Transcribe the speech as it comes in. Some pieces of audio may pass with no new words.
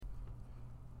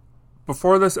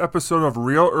Before this episode of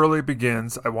Real Early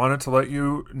begins, I wanted to let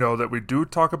you know that we do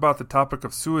talk about the topic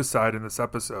of suicide in this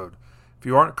episode. If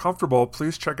you aren't comfortable,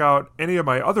 please check out any of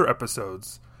my other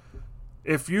episodes.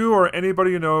 If you or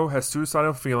anybody you know has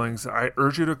suicidal feelings, I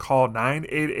urge you to call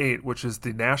 988, which is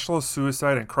the National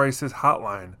Suicide and Crisis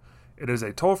Hotline. It is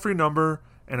a toll-free number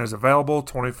and is available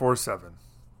 24/7.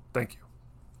 Thank you.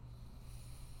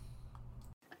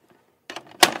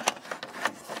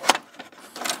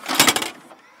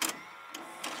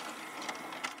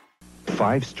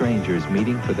 Five strangers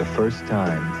meeting for the first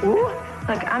time. Ooh.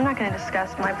 Look, I'm not going to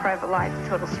discuss my private life with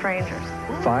total strangers.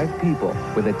 Five people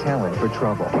with a talent for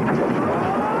trouble.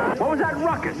 What was that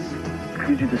ruckus?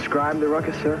 Could you describe the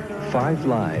ruckus, sir? Five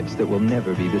lives that will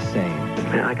never be the same.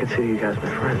 Man, I consider you guys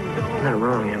my friend. I'm not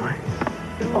wrong, am I?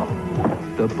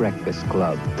 Oh. The Breakfast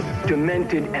Club.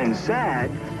 Demented and sad,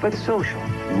 but social.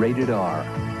 Rated R.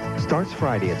 Starts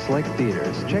Friday at select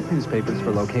theaters. Check newspapers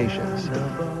for locations.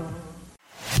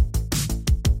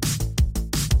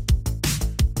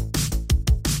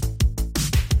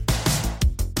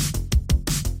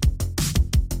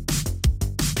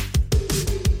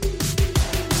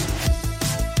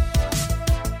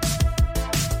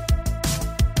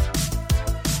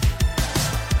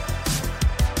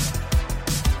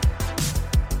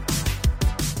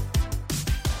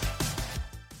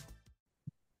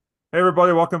 Hey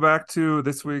everybody, welcome back to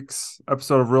this week's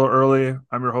episode of Real Early.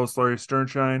 I'm your host, Larry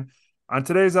Sternshine. On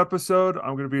today's episode,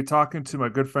 I'm going to be talking to my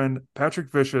good friend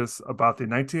Patrick Vicious about the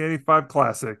 1985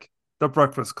 classic, The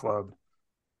Breakfast Club.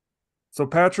 So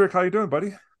Patrick, how you doing,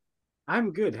 buddy?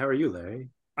 I'm good. How are you, Larry?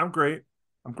 I'm great.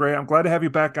 I'm glad to have you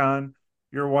back on.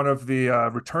 You're one of the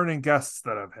returning guests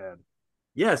that I've had.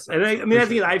 Yes, and I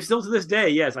think I've still to this day,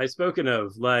 yes, I've spoken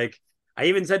of, like, I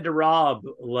even said to Rob,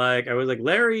 like, I was like,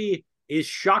 Larry is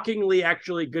shockingly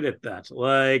actually good at that.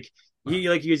 Like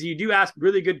you do ask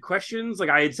really good questions. Like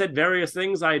I had said various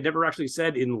things I had never actually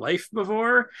said in life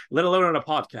before, let alone on a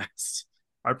podcast.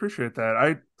 I appreciate that.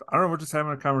 I don't know, we're just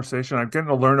having a conversation. I'm getting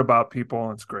to learn about people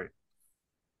and it's great.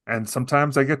 And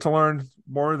sometimes I get to learn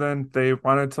more than they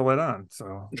wanted to let on.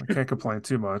 So I can't complain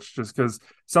too much just because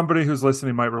somebody who's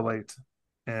listening might relate.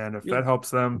 And if that helps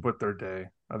them with their day,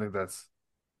 I think that's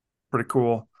pretty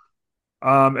cool.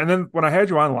 And then when I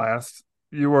had you on last,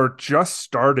 you were just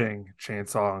starting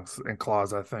Chainsaws and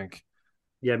Claws, I think.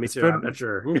 Yeah, me too. I'm not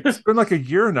sure. It's been like a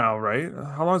year now, right?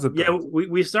 How long has it been? Yeah,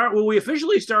 we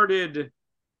officially started.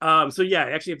 So yeah,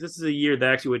 actually, if this is a year,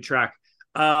 that actually would track.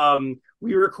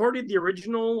 We recorded the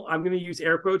original. I'm going to use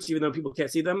air quotes, even though people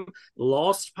can't see them.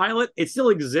 Lost pilot. It still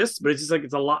exists, but it's just like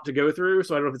it's a lot to go through.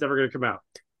 So I don't know if it's ever going to come out.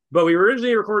 But we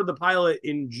originally recorded the pilot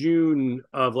in June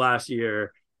of last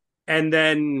year, and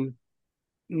then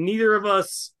neither of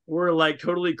us were like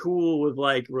totally cool with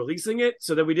like releasing it,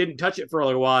 so that we didn't touch it for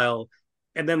like a while.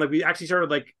 And then like we actually started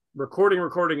like recording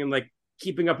and like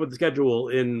keeping up with the schedule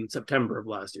in September of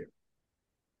last year.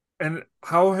 And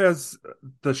how has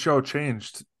the show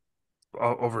changed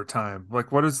over time? Like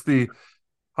how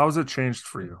has it changed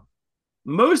for you?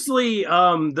 Mostly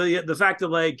the fact that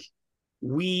like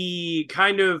we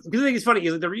kind of, because I think it's funny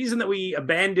is like the reason that we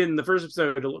abandoned the first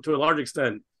episode to a large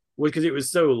extent was because it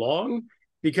was so long.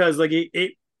 Because like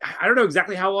it I don't know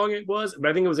exactly how long it was, but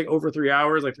I think it was like over 3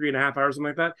 hours, like 3.5 hours, something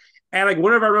like that. And like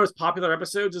one of our most popular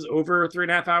episodes is over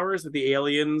 3.5 hours, like the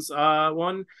Aliens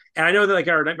one. And I know that like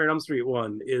our Nightmare on Elm Street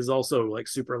one is also like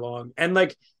super long. And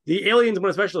like the Aliens one,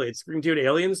 especially, it's Scream 2 and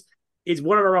Aliens, it's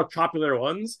one of our most popular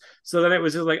ones. So then it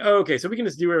was just like, oh, okay, so we can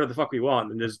just do whatever the fuck we want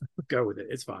and just go with it.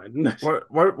 It's fine.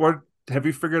 What have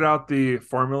you figured out the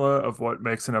formula of what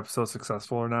makes an episode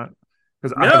successful or not?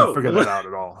 Because I No. haven't figured that out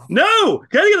at all. No,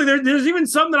 there's even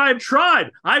some that I've tried.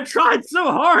 I've tried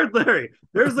so hard, Larry.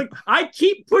 There's like I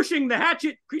keep pushing the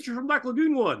Hatchet Creature from Black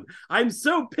Lagoon one. I'm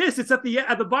so pissed. It's at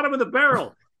the bottom of the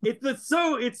barrel. It's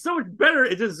so much better.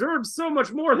 It deserves so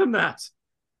much more than that.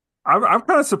 I'm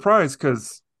kind of surprised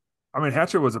because I mean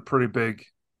Hatchet was a pretty big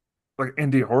like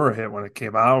indie horror hit when it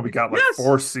came out. We got like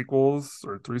 4 sequels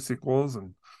or 3 sequels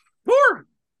and 4.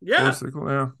 Yeah. 4 sequels,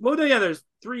 yeah. Well, no, yeah, there's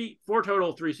 4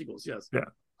 total, 3 sequels, yes. Yeah.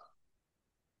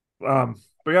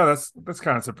 But yeah, that's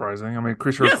kind of surprising. I mean,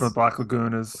 Creature from the Black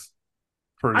Lagoon is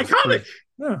pretty iconic.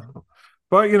 Yeah.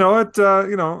 But you know what,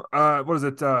 what is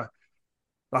it? The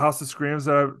House of Screams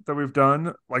that we've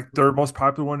done, like their most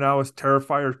popular one now is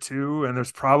Terrifier 2, and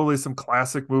there's probably some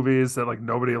classic movies that like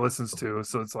nobody listens to.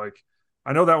 So it's like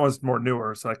I know that one's more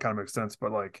newer, so that kind of makes sense,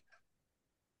 but like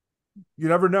you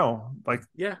never know. Like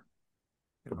yeah.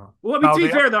 You know. Well, I mean, to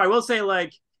be fair, though, I will say,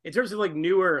 like, in terms of like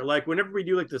newer, like whenever we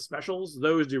do like the specials,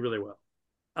 those do really well.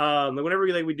 Like whenever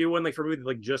we do one like for a movie that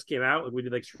like just came out, like we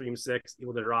did like Scream 6,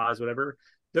 Evil Dead Rise, whatever.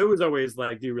 those always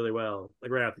like do really well,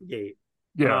 like right out the gate.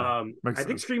 Yeah, makes I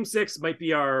think sense. Scream 6 might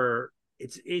be our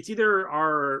it's either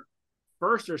our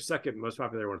first or second most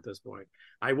popular one at this point.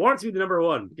 I want it to be the number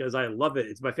one because I love it.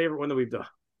 It's my favorite one that we've done.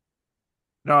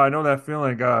 No, I know that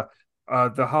feeling. The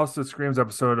House That Screams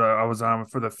episode I was on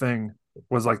for the thing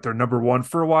was like their number one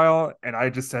for a while, and I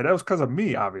just said it was because of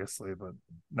me, obviously, but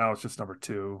now it's just number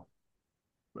two.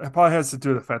 It probably has to do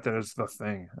with the fact that it's the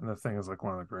thing, and the thing is like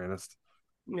one of the greatest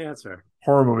Yeah, that's fair.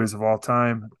 horror movies of all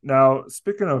time. Now,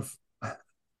 speaking of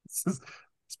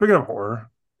horror,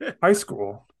 high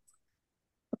school.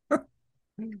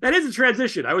 That is a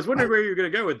transition. I was wondering where you were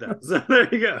going to go with that. So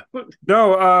there you go.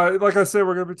 No, like I said,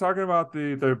 we're going to be talking about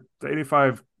the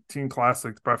 85 teen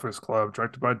classic Breakfast Club,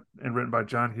 directed by and written by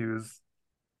John Hughes.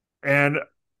 And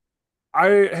I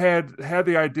had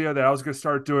the idea that I was going to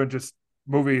start doing just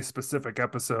movie specific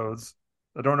episodes.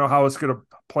 I don't know how it's going to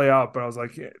play out, but I was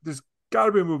like, yeah, there's got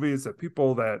to be movies that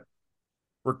people that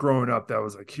were growing up that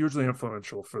was like hugely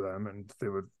influential for them, and they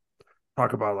would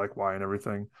talk about like why and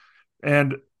everything.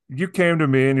 And you came to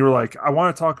me and you were like, I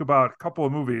want to talk about a couple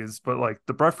of movies, but like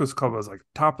The Breakfast Club was like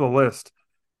top of the list.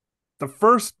 My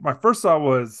first thought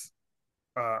was,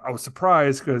 I was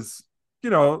surprised because, you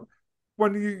know,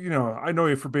 when I know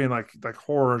you for being like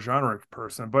horror genre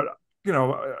person, but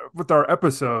with our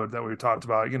episode that we talked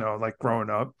about, like growing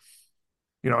up,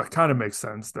 it kind of makes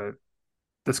sense that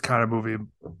this kind of movie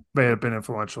may have been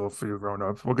influential for you growing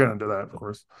up. We'll get into that, of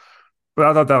course. But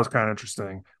I thought that was kind of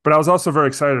interesting. But I was also very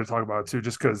excited to talk about it too,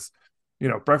 just because,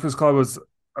 Breakfast Club was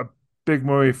a big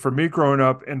movie for me growing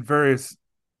up in various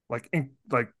like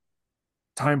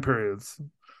time periods.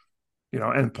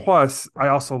 And plus I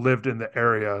also lived in the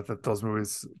area that those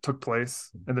movies took place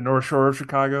in the North Shore of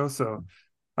Chicago. So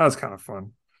that was kind of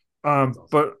fun. Awesome.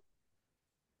 But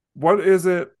what is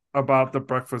it about the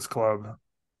Breakfast Club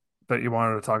that you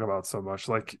wanted to talk about so much?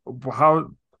 Like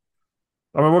how,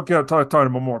 I mean, we'll get talking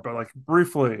about more, but like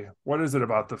briefly, what is it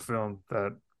about the film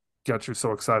that gets you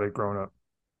so excited growing up?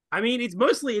 I mean, it's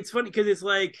funny because it's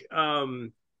like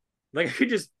I could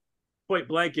just point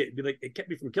blank it and be like, it kept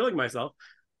me from killing myself.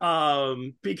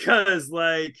 Because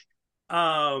like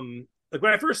when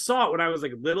I first saw it when I was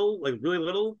like little, like really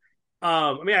little,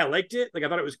 I mean, I liked it. Like I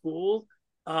thought it was cool.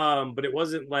 But it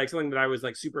wasn't like something that I was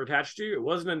like super attached to. It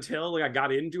wasn't until like I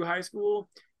got into high school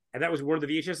and that was one of the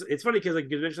VHS. It's funny because like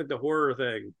you mentioned like the horror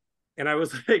thing. And I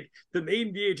was like the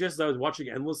main VHS I was watching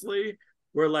endlessly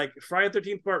were like Friday the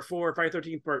 13th Part 4, Friday the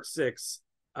 13th Part 6,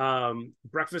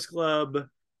 Breakfast Club,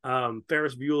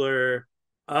 Ferris Bueller,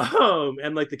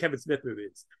 and like the Kevin Smith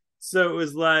movies. So it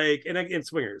was like and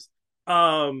Swingers.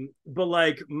 But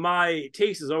like my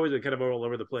taste has always been kind of all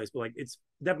over the place, but like it's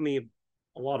definitely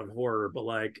a lot of horror, but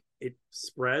like it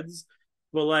spreads.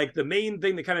 But like the main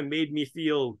thing that kind of made me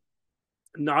feel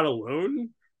not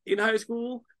alone in high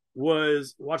school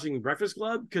was watching Breakfast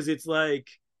Club because it's like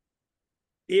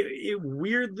it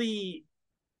weirdly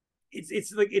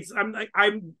it's like it's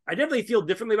I definitely feel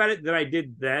differently about it than I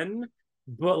did then,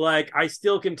 but like I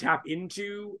still can tap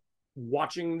into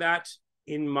watching that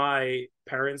in my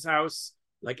parents' house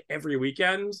like every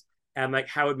weekend and like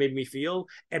how it made me feel.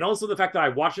 And also the fact that I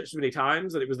watched it so many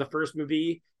times that it was the first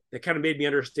movie that kind of made me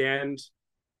understand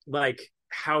like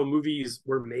how movies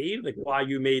were made, like why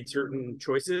you made certain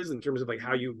choices in terms of like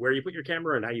how you where you put your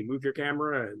camera and how you move your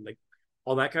camera and like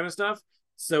all that kind of stuff.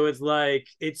 So it's like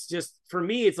it's just for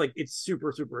me, it's like it's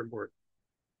super, super important.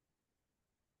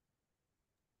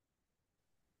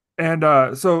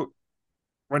 And so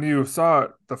when you saw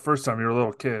it the first time you were a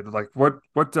little kid, like what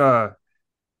time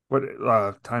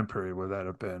period would that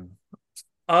have been?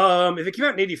 If it came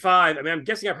out in 85, I mean I'm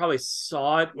guessing I probably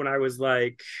saw it when I was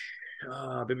like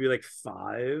maybe like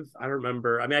 5. I don't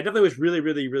remember. I mean, I definitely was really,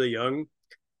 really, really young.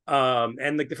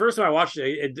 And like the first time I watched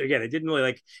it, again, it didn't really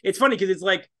like. It's funny because it's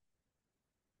like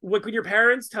when your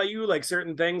parents tell you like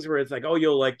certain things where it's like, oh,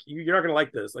 you'll like you're not gonna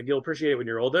like this. Like you'll appreciate it when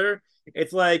you're older.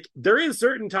 It's like there is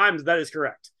certain times that is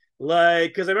correct.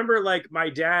 Like because I remember like my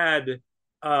dad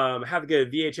had like a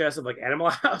VHS of like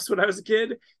Animal House when I was a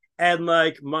kid, and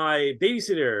like my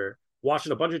babysitter watched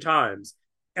it a bunch of times,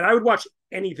 and I would watch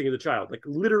anything as a child. Like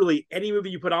literally any movie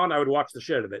you put on, I would watch the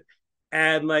shit of it.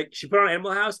 And like she put on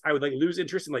Animal House, I would like lose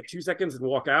interest in like 2 seconds and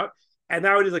walk out. And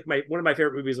now it is like my one of my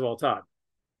favorite movies of all time.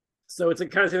 So it's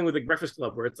like kind of thing with the Breakfast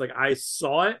Club where it's like I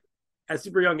saw it at a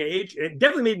super young age. And it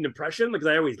definitely made an impression because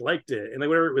I always liked it. And like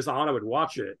whenever it was on, I would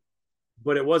watch it.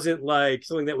 But it wasn't like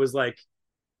something that was like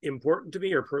important to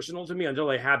me or personal to me until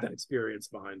I had that experience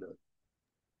behind it.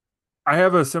 I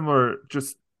have a similar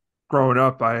just growing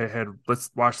up, I had let's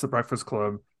watch The Breakfast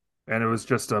Club and it was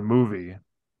just a movie,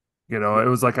 You know, it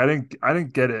was like I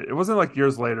didn't get it. It wasn't like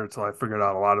years later until I figured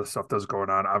out a lot of stuff that was going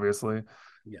on, obviously.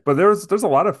 Yeah. But there's a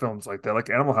lot of films like that. Like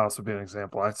Animal House would be an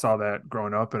example. I saw that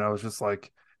growing up and I was just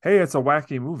like, hey, it's a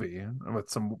wacky movie with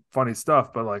some funny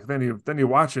stuff, but like then you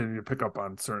watch it and you pick up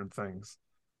on certain things.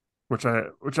 Which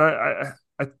I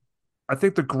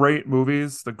think the great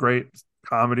movies, the great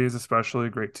comedies, especially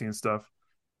great teen stuff,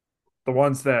 the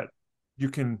ones that you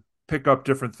can pick up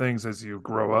different things as you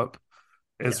grow up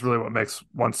is Yes. really what makes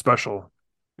one special.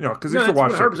 You know, because you No, can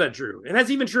that's watch 100% true. And that's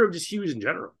even true of just Hughes in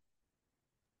general.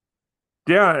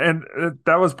 Yeah, and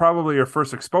that was probably your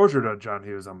first exposure to John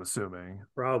Hughes, I'm assuming.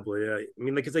 Probably. I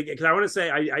mean, like, because I want to say,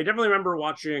 I definitely remember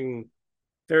watching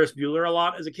Ferris Bueller a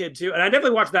lot as a kid too, and I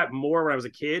definitely watched that more when I was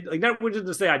a kid. Like, that which is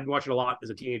to say I'd watch it a lot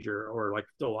as a teenager, or like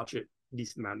still watch it a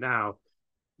decent amount now.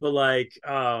 But like,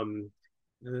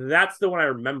 that's the one I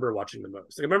remember watching the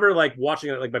most. Like, I remember like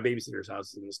watching it at like my babysitter's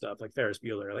house and stuff, like Ferris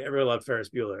Bueller. Like, everyone loved Ferris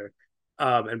Bueller.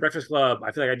 And Breakfast Club,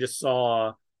 I feel like I just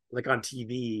saw like on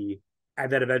TV,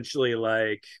 and then eventually,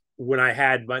 like, when I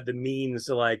had the means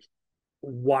to like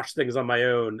watch things on my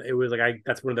own, it was like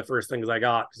that's one of the first things I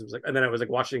got, because it was like, and then I was like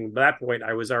watching. By that point,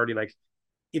 I was already like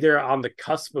either on the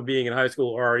cusp of being in high school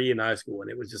or already in high school,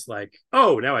 and it was just like,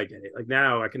 oh, now I get it. Like,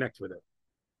 now I connect with it.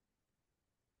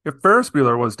 If Ferris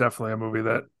Bueller was definitely a movie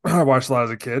that I watched a lot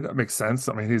as a kid. It makes sense.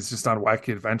 I mean, he's just on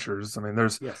wacky adventures. I mean,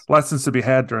 there's Yes. lessons to be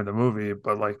had during the movie,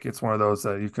 but like it's one of those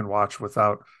that you can watch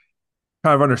without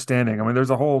kind of understanding. I mean, there's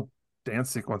a whole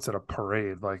dance sequence at a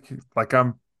parade. Like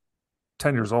I'm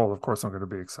 10 years old. Of course, I'm going to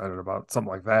be excited about something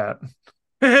like that.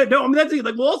 No, I mean that's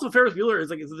like, well, also Ferris Bueller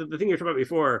is like, it's the thing you were talking about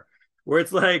before, where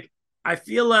it's like, I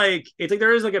feel like it's like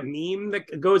there is like a meme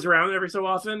that goes around every so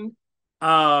often,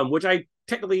 which I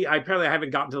apparently I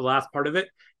haven't gotten to the last part of it,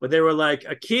 but they were like,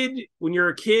 a kid, when you're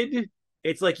a kid,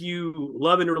 it's like you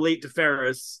love and relate to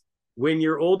Ferris. When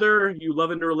you're older, you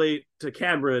love and relate to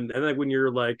Cameron, and like when you're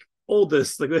like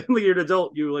oldest, like when you're an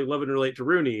adult, you like love and relate to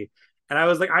Rooney. And I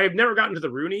was like, I have never gotten to the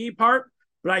Rooney part,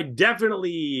 but I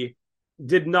definitely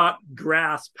did not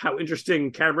grasp how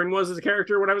interesting Cameron was as a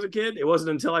character when I was a kid. It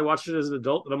wasn't until I watched it as an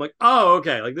adult that I'm like, oh,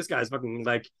 okay, like this guy's fucking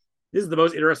like, this is the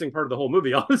most interesting part of the whole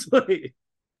movie, honestly.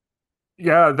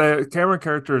 Yeah, the Cameron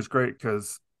character is great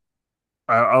because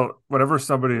I'll whenever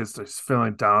somebody is just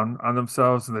feeling down on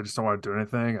themselves and they just don't want to do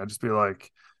anything, I just be like,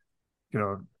 you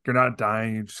know, you're not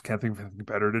dying, you just can't think of anything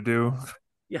better to do.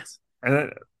 Yes.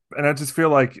 And I just feel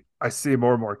like I see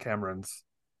more and more Camerons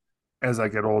as I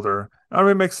get older. I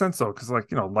mean, it makes sense though, because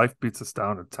like, you know, life beats us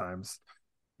down at times,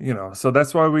 you know, so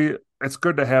that's why it's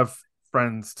good to have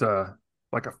friends to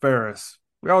like a Ferris.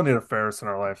 We all need a Ferris in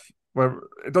our life. Well,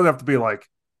 it doesn't have to be like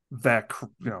that,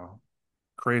 you know,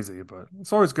 crazy, but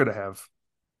it's always good to have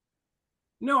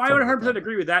No, I would something like 100% that.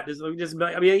 agree with that.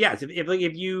 I mean, yes,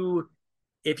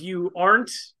 if you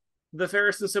aren't the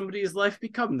Ferris in somebody's life,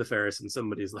 become the Ferris in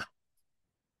somebody's life.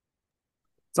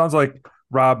 Sounds like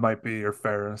Rob might be your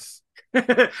Ferris.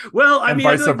 Well, I And mean,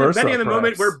 I vice feel like there's versa, many in the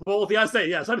moment perhaps. where both. Yeah, I say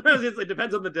yeah. Sometimes it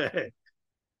depends on the day.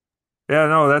 Yeah,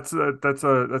 no, that's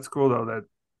cool though. That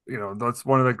you know, that's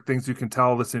one of the things you can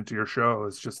tell listening to your show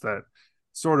is just that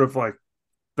sort of like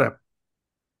that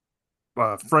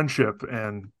friendship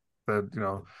and that you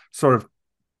know sort of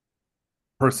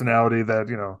personality that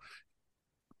you know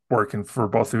working for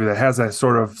both of you that has that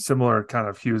sort of similar kind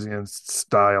of Hughesian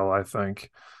style. I think,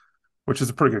 which is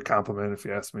a pretty good compliment if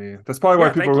you ask me. That's probably why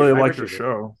Yeah, people thank you. really I like your appreciate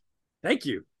it. show. Thank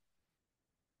you.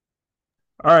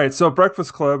 All right, so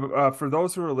Breakfast Club. For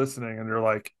those who are listening and they're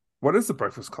like, "What is the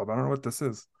Breakfast Club?" I don't know what this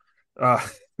is. Uh,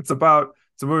 it's a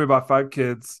movie about five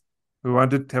kids who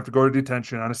wanted to have to go to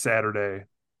detention on a Saturday,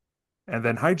 and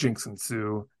then hijinks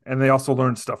ensue, and they also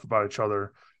learn stuff about each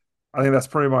other. I think that's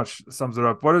pretty much sums it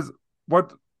up.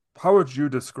 What? How would you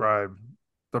describe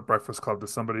the Breakfast Club to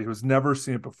somebody who's never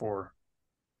seen it before?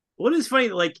 What is funny,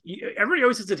 like, everybody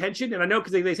always says detention, and I know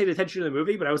because they say detention in the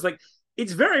movie, but I was like,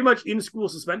 it's very much in school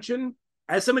suspension.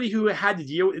 As somebody who had to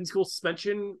deal with in school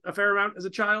suspension a fair amount as a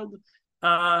child,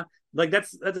 like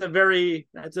that's a very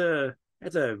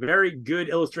good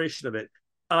illustration of it.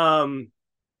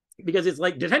 Because it's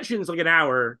like detention's like an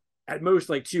hour, at most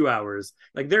like 2 hours.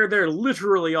 Like they're there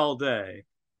literally all day.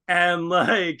 And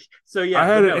like, so yeah, I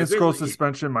but had it no, in it's school basically,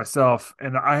 suspension myself,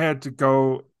 and I had to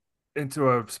go into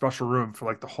a special room for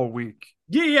like the whole week.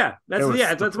 yeah. It was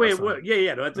That's the way it depressing. was.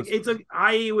 Yeah. No, it's like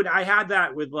I had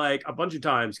that with like a bunch of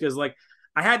times, because like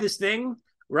I had this thing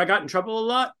where I got in trouble a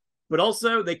lot, but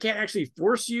also they can't actually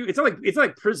force you. It's not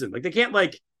like prison. Like they can't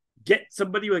like get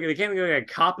somebody, like they can't like a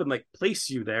cop and like place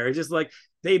you there. It's just like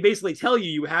they basically tell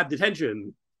you have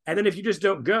detention, and then if you just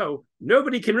don't go,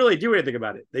 nobody can really do anything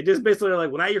about it. They just basically are like,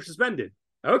 well, now you're suspended.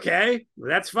 Okay, well,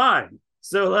 that's fine.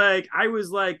 So like I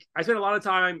spent a lot of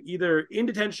time either in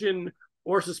detention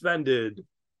or suspended,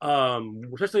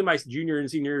 especially my junior and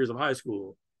senior years of high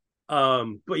school.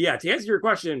 But yeah, to answer your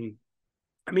question,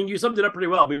 I mean, you summed it up pretty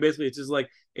well. I mean, basically, it's just like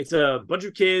it's a bunch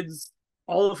of kids,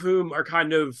 all of whom are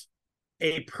kind of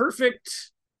a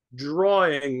perfect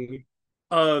drawing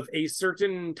of a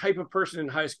certain type of person in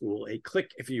high school, a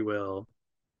clique, if you will.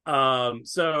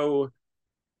 So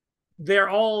they're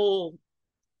all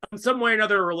in some way or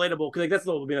another relatable because like that's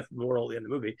the moral in the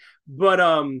movie. But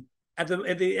at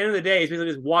the end of the day, it's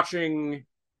basically just watching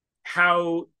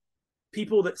how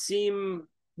people that seem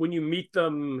when you meet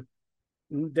them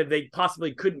that they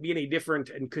possibly couldn't be any different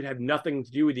and could have nothing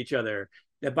to do with each other,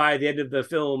 that by the end of the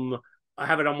film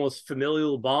have an almost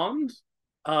familial bond.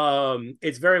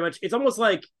 It's very much, it's almost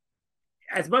like,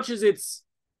 as much as it's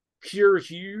pure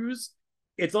hues,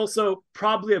 it's also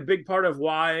probably a big part of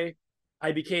why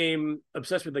I became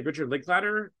obsessed with like Richard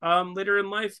Linklater later in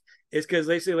life, is because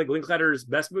they say like Linklater's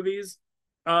best movies,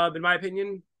 in my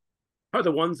opinion, are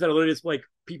the ones that are literally just like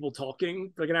people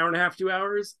talking for like an hour and a half, 2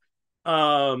 hours.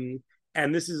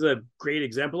 And this is a great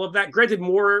example of that. Granted,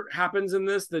 more happens in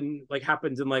this than like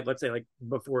happens in like, let's say like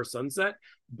Before Sunset,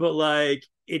 but like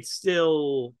it's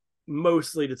still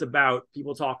mostly just about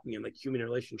people talking and like human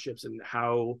relationships and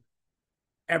how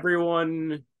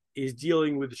everyone is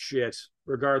dealing with shit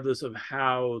regardless of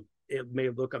how it may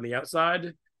look on the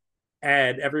outside,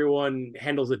 and everyone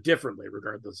handles it differently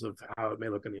regardless of how it may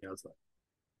look on the outside.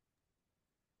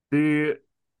 The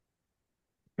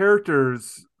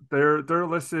characters, they're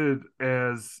listed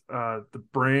as the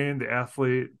brain, the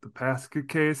athlete, the basket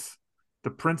case,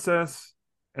 the princess,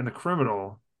 and the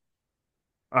criminal.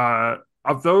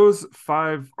 Of those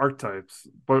five archetypes,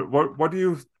 but what do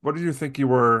you think you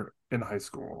were in high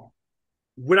school?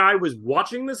 When I was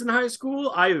watching this in high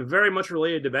school, I very much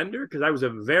related to Bender because I was a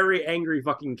very angry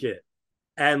fucking kid.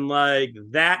 And like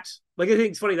that, like I think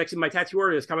it's funny, actually my tattoo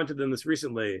artist commented on this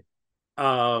recently.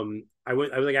 I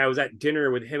was at dinner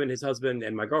with him and his husband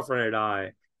and my girlfriend and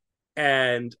I,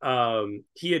 and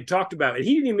he had talked about, and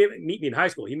he didn't even meet me in high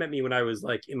school. He met me when I was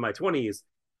like in my 20s.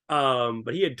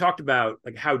 But he had talked about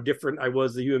like how different I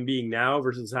was as a human being now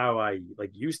versus how I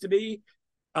like used to be.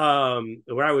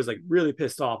 Where I was like really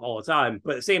pissed off all the time.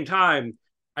 But at the same time,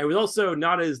 I was also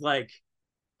not as like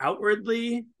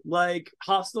outwardly like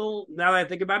hostile now that I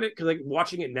think about it. Cause like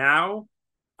watching it now,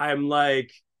 I'm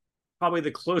like probably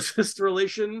the closest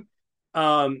relation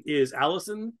is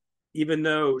Allison, even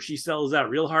though she sells out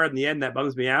real hard in the end, that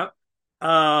bums me out.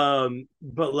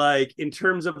 But like in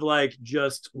terms of like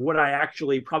just what I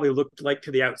actually probably looked like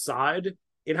to the outside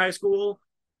in high school,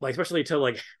 like especially to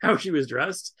like how she was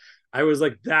dressed, I was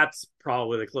like, that's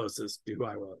probably the closest to who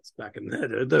I was back in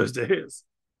those days.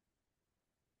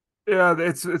 Yeah,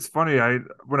 it's funny.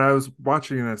 When I was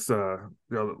watching this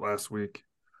last week,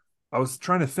 I was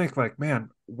trying to think like, man,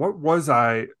 what was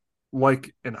I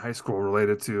like in high school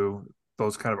related to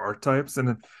those kind of archetypes?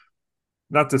 And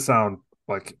not to sound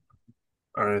like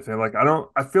or anything, like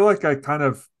I feel like I kind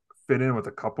of fit in with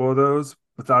a couple of those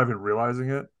without even realizing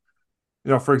it.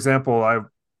 For example, I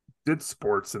did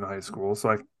sports in high school, so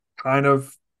I kind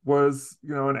of was,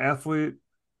 an athlete,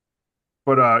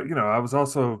 but I was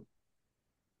also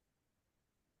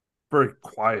very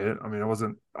quiet. I mean, I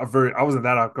wasn't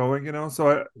that outgoing, so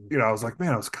I was like,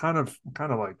 man, I was kind of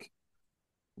like,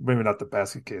 maybe not the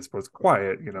basket case, but it's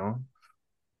quiet.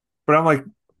 But I'm like,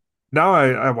 now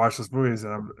I watch those movies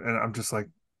and I'm just like,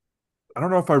 I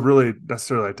don't know if I really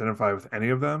necessarily identify with any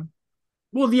of them.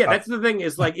 Well, yeah, that's the thing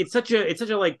is like it's such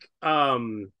a like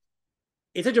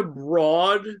it's such a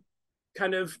broad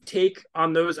kind of take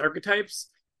on those archetypes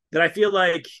that I feel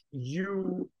like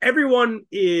everyone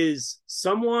is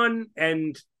someone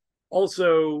and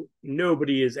also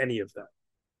nobody is any of them.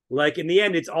 Like in the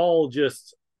end, it's all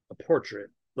just a portrait.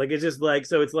 Like it's just like,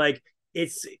 so it's like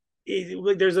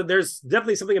like there's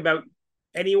definitely something about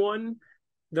anyone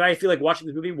that I feel like watching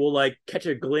the movie will like catch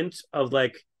a glint of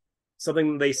like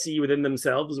something they see within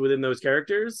themselves within those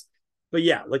characters. But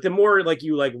yeah, like the more like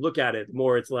you like look at it, the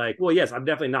more it's like, well, yes, I'm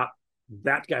definitely not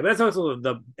that guy. But that's also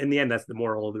in the end, that's the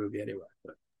moral of the movie anyway.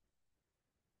 But.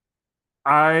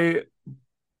 I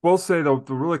will say though,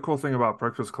 the really cool thing about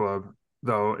Breakfast Club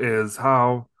though is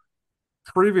how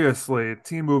previously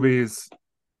teen movies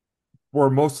were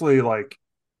mostly like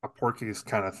a Porky's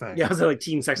kind of thing. Yeah, it was like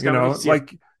teen sex comedies.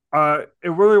 Like it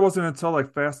really wasn't until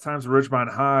like Fast Times at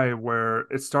Ridgemont High where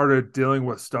it started dealing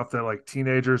with stuff that like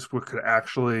teenagers could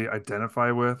actually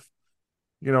identify with.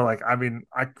 Like I mean,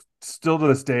 I still to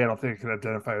this day I don't think I can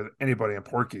identify with anybody in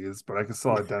Porky's, but I can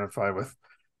still identify with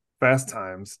Fast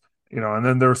Times. And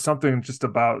then there was something just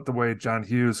about the way John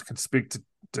Hughes can speak to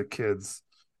to kids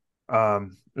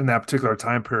in that particular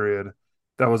time period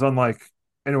that was unlike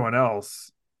anyone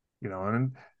else,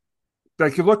 and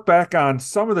like you look back on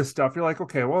some of the stuff, you're like,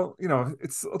 okay, well,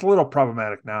 it's a little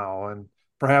problematic now, and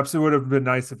perhaps it would have been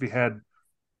nice if he had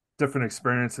different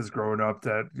experiences growing up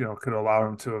that could allow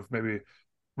him to have maybe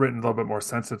written a little bit more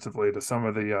sensitively to some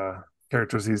of the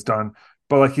characters he's done.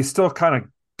 But like he still kind of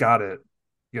got it,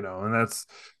 and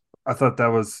I thought that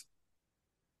was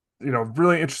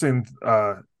really interesting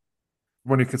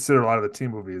when you consider a lot of the teen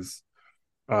movies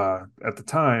at the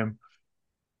time.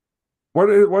 What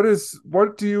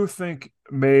do you think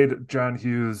made John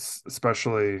Hughes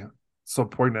especially so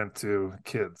poignant to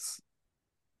kids?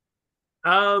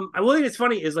 I will think it's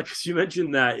funny is like you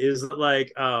mentioned that is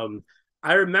like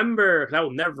I remember, I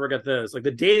will never forget this, like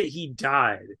the day that he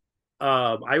died.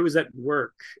 I was at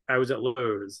work, I was at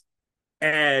Lowe's,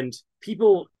 and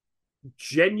people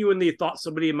genuinely thought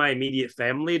somebody in my immediate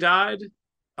family died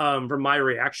from my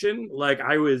reaction. Like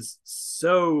I was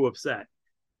so upset.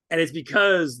 And it's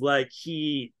because like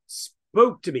he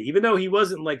spoke to me, even though he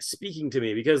wasn't like speaking to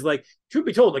me, because like truth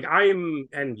be told, like I am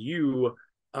and you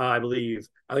I believe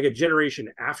are like a generation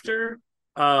after.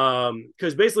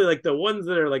 Because basically like the ones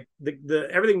that are like the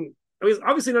everything, I mean,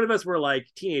 obviously none of us were like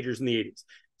teenagers in the 80s.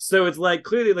 So it's like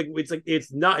clearly like it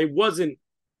wasn't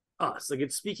us. Like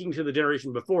it's speaking to the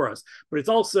generation before us, but it's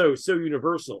also so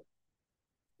universal.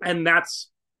 And that's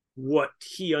what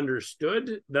he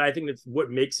understood. That I think that's what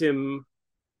makes him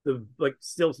the like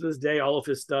still to this day, all of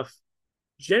his stuff.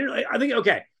 Generally, I think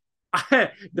okay.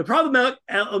 The problematic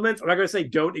elements I'm not going to say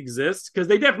don't exist because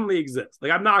they definitely exist.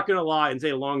 Like I'm not going to lie and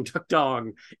say Long Tuk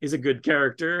Dong is a good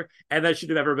character and that should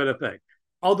have ever been a thing.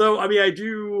 Although I mean I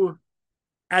do,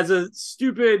 as a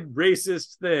stupid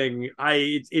racist thing,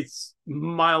 it's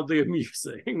mildly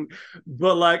amusing,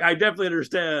 but like I definitely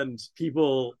understand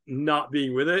people not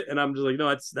being with it, and I'm just like, no,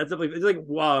 that's definitely it's like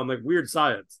wow, I'm like weird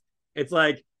science. It's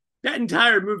like that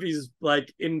entire movie's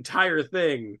like entire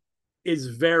thing is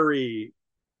very,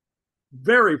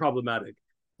 very problematic,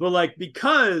 but like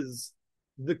because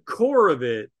the core of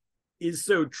it is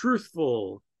so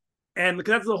truthful, and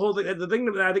because that's the whole thing. The thing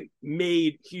that I think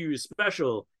made Hughes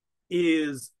special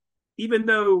is even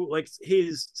though like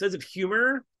his sense of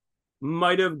humor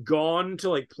might have gone to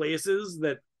like places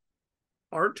that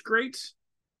aren't great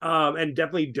and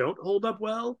definitely don't hold up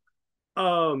well,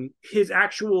 his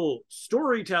actual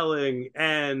storytelling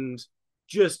and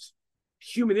just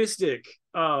humanistic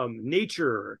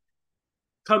nature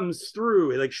comes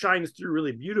through, it like shines through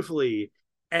really beautifully,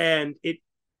 and it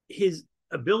his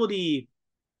ability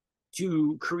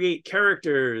to create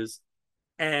characters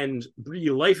and breathe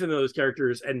life in those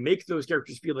characters and make those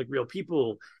characters feel like real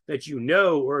people that you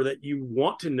know or that you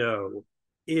want to know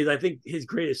is I think his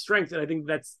greatest strength. And I think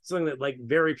that's something that like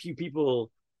very few people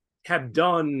have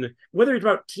done, whether it's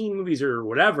about teen movies or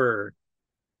whatever.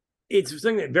 It's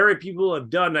something that very people have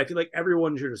done. I feel like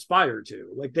everyone should aspire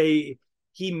to. Like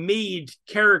he made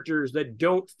characters that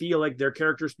don't feel like they're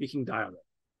characters speaking dialect.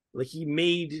 Like he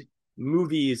made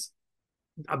movies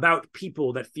about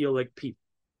people that feel like people.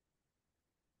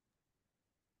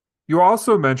 You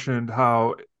also mentioned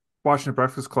how watching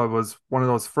Breakfast Club was one of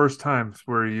those first times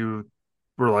where you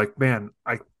were like, man,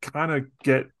 I kind of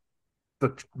get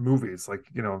the movies, like,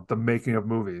 the making of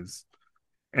movies.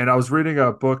 And I was reading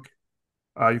a book,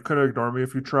 You Couldn't Ignore Me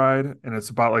If You Tried, and it's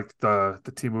about like the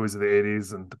teen movies of the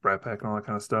 80s and the Brat Pack and all that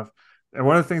kind of stuff. And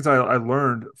one of the things I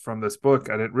learned from this book,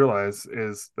 I didn't realize,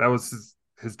 is that was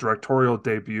his directorial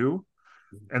debut.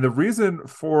 And the reason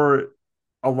for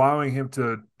allowing him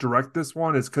to direct this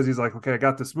one is because he's like, okay, I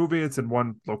got this movie. It's in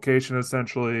one location,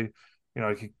 essentially.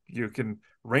 You can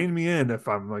rein me in if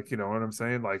I'm like, you know what I'm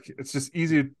saying? Like, it's just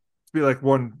easy to be like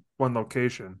one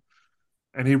location.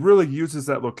 And he really uses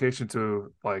that location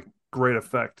to like great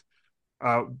effect.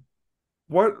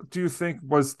 What do you think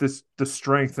was the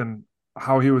strength and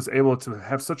how he was able to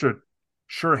have such a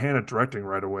sure hand at directing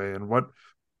right away? And what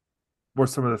were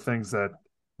some of the things that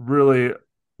really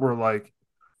were like,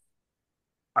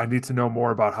 I need to know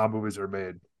more about how movies are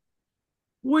made?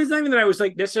 Well, it's not even that I was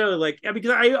like necessarily like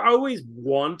because I always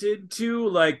wanted to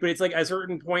like, but it's like at a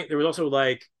certain point there was also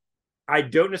like I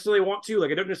don't necessarily want to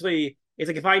like I don't necessarily. It's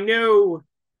like if I know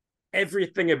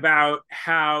everything about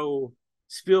how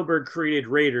Spielberg created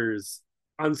Raiders,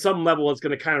 on some level, it's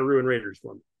going to kind of ruin Raiders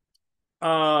for me.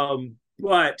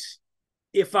 But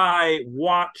if I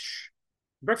watch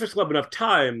Breakfast Club enough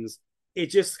times, it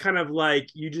just kind of like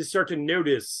you just start to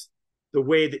notice the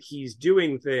way that he's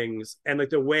doing things and like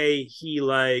the way he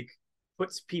like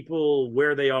puts people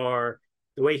where they are,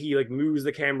 the way he like moves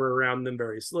the camera around them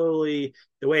very slowly,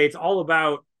 the way it's all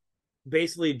about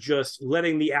basically just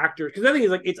letting the actor, because I think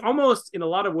it's like it's almost in a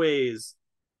lot of ways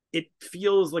it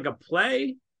feels like a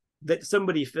play that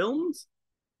somebody filmed,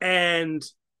 and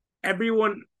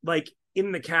everyone like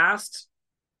in the cast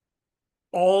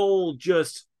all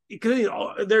just because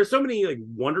there's so many like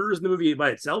wonders in the movie by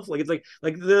itself. Like it's like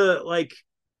the like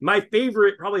my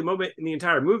favorite probably moment in the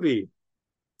entire movie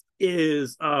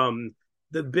is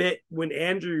the bit when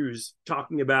Andrew's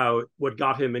talking about what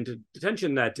got him into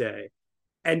detention that day,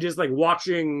 and just like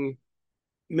watching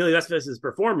Emilio Estevez's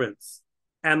performance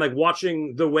and like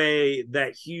watching the way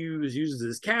that Hughes uses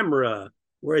his camera,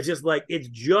 where it's just like it's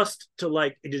just to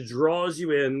like it just draws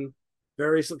you in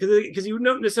very because you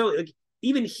don't necessarily like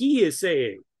even he is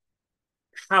saying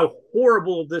how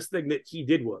horrible this thing that he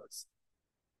did was,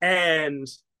 and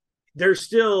there's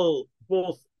still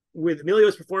both with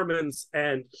Emilio's performance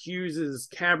and Hughes's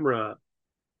camera,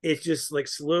 it's just like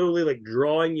slowly like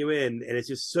drawing you in, and it's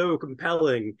just so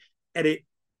compelling, and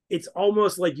it's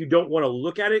almost like you don't want to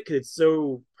look at it because it's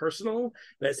so personal,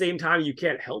 but at the same time you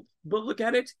can't help but look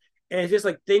at it. And it's just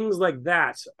like things like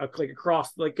that like across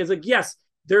like because like yes,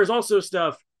 there's also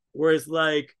stuff where it's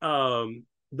like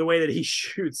the way that he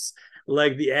shoots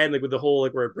like the end, like with the whole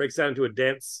like where it breaks down into a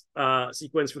dance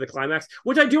sequence for the climax,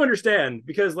 which I do understand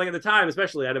because like at the time,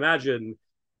 especially, I'd imagine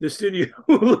the studio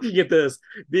looking at this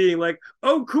being like,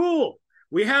 "Oh, cool,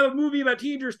 we have a movie about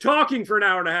teenagers talking for an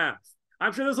hour and a half.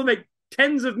 I'm sure this will make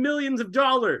tens of millions of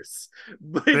dollars."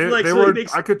 But like, they so were,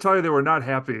 I could tell you they were not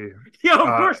happy. Yeah,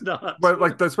 of course not. But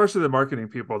like, especially the marketing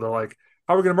people, they're like,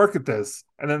 "How are we going to market this?"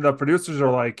 And then the producers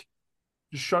are like,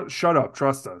 "Shut up,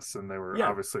 trust us." And they were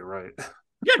obviously right.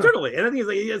 Yeah, totally. And I think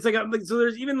it's like so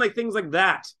there's even like things like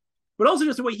that, but also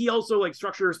just the way he also like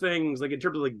structures things, like in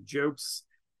terms of like jokes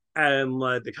and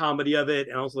like the comedy of it,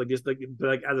 and also like just like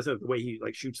as I said, the way he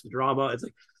like shoots the drama. It's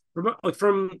like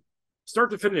from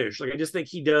start to finish. Like I just think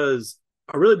he does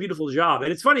a really beautiful job,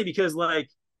 and it's funny because like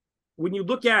when you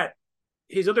look at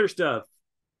his other stuff,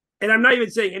 and I'm not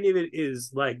even saying any of it is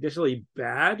like necessarily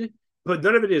bad, but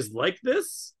none of it is like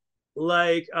this.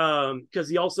 Like because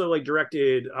he also like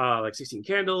directed like 16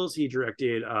 Candles, he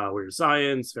directed Weird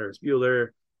Science, Ferris Bueller,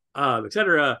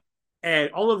 etc.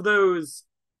 And all of those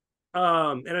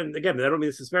and again, I don't mean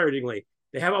this disparagingly,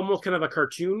 they have almost kind of a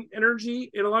cartoon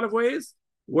energy in a lot of ways,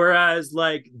 whereas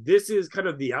like this is kind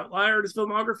of the outlier in his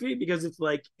filmography because it's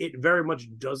like it very much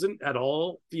doesn't at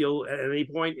all feel at any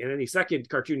point in any second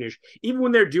cartoonish, even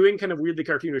when they're doing kind of weirdly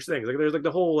cartoonish things. Like there's like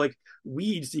the whole like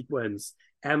weed sequence,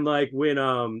 and like when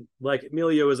like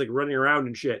Emilio is like running around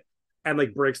and shit and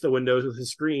like breaks the windows with his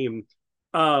scream,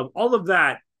 all of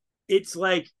that, it's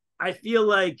like I feel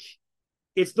like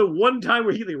it's the one time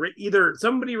where he either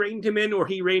somebody reined him in or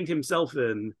he reined himself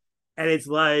in, and it's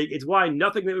like it's why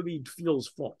nothing that movie feels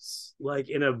false, like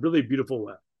in a really beautiful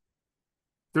way.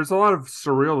 There's a lot of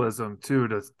surrealism too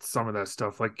to some of that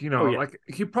stuff. Like, like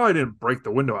he probably didn't break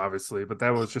the window, obviously, but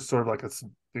that was just sort of like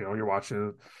you're watching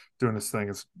it, doing this thing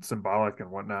is symbolic and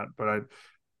whatnot. But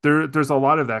there's a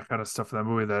lot of that kind of stuff in that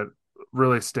movie that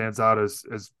really stands out as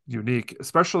unique.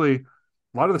 Especially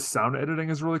a lot of the sound editing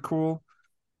is really cool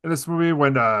in this movie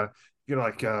when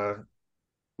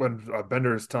when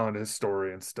Bender is telling his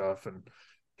story and stuff, and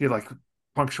he like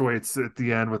punctuates at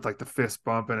the end with like the fist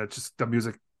bump, and it just the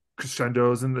music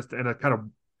crescendos and it kind of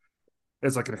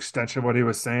is like an extension of what he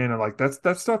was saying, and like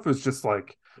that stuff is just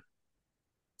like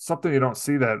something you don't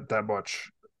see that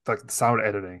much, like the sound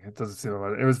editing. It doesn't seem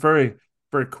like it was very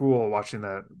very cool watching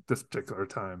that this particular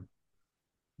time.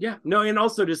 Yeah, no, and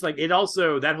also just like it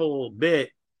also that whole bit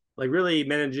like really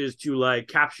manages to like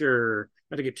capture,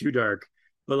 not to get too dark,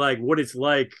 but like what it's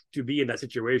like to be in that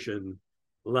situation.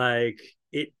 Like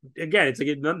it again, it's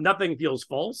like nothing feels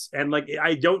false, and like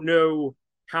I don't know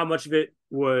how much of it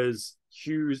was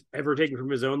Hughes ever taken from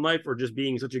his own life or just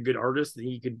being such a good artist that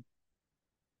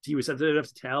he was sensitive enough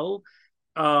to tell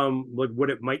like what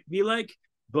it might be like,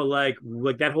 but like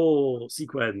that whole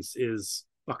sequence is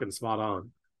fucking spot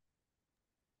on.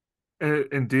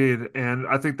 Indeed, and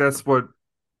I think that's what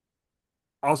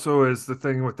also is the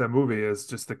thing with that movie is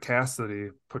just the cast that he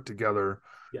put together.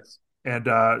 Yes. And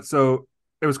so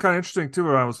it was kind of interesting too.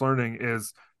 What I was learning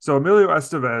is so Emilio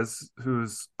Estevez,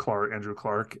 who's Andrew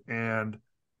Clark, and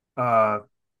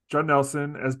Judd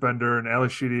Nelson as Bender and Ali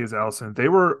Sheedy as Allison. They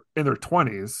were in their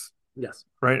 20s. Yes.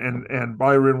 Right. And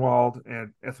Molly Ringwald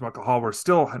and Anthony Michael Hall were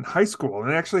still in high school, and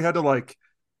they actually had to like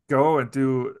go and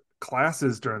do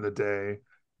classes during the day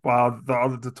while the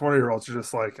 20-year-olds are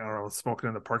just like, I don't know, smoking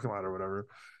in the parking lot or whatever.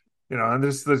 And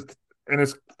it's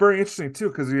very interesting too,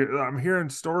 because I'm hearing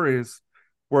stories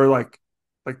where like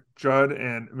like Judd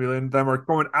and Amelia and them are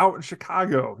going out in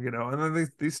Chicago, and then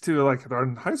these two like they're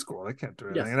in high school, they can't do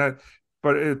anything. Yes.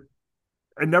 But it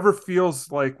never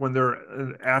feels like when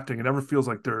they're acting, it never feels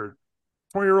like they're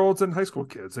 20-year-olds and high school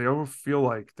kids. They all feel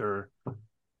like they're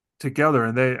together,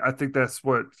 and I think that's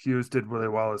what Hughes did really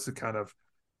well, is to kind of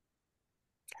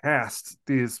cast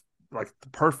these like the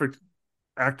perfect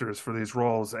actors for these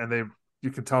roles, and you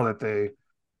can tell that they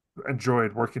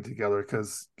enjoyed working together,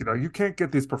 because you can't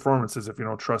get these performances if you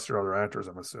don't trust your other actors,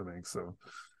 I'm assuming. So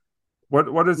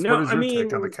what is No, your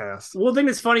take on the cast? Well, the thing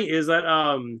that's funny is that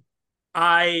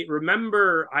I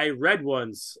remember I read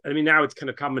once. I mean, now it's kind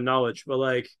of common knowledge, but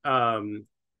like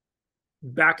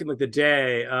back in like the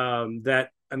day,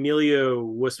 that Emilio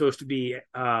was supposed to be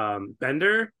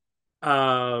Bender,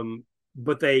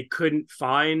 but they couldn't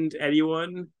find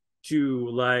anyone to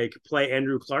like play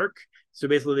Andrew Clark. So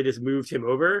basically, they just moved him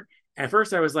over. At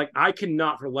first, I was like, I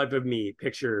cannot for the life of me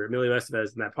picture Emilio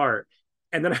Estevez in that part.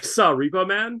 And then I saw Repo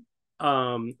Man,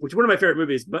 which is one of my favorite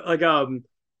movies. But like,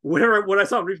 when I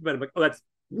saw Repo Man, I'm like, oh, that's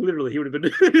literally he would have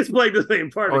been just playing the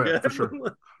same part again. Yeah, for sure.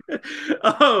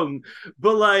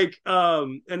 But like,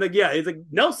 and like, yeah, it's like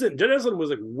Judd Nelson was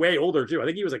like way older too. I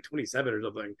think he was like 27 or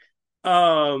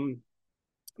something.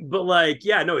 But like,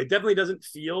 yeah, no, it definitely doesn't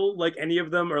feel like any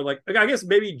of them are like I guess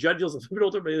maybe Judd feels a little bit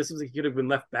older, but this seems like he could have been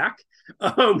left back,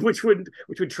 which would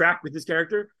track with this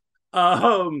character.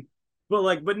 But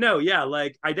no, yeah,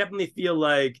 like I definitely feel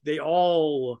like they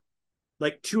all,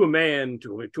 like to a man,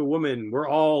 to a woman, we're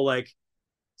all like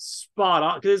spot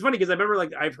on. Because it's funny because I remember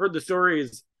like I've heard the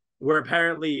stories where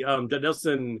apparently Judd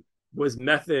Nelson was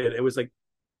method. It was like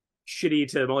shitty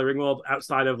to Molly Ringwald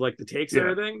outside of like the takes and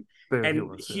everything.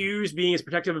 And Hughes, being as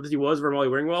protective as he was over Molly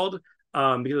Ringwald,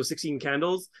 because of 16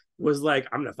 Candles, was like,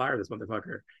 I'm gonna fire this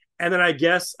motherfucker. And then I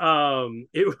guess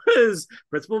it was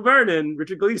Principal Vernon,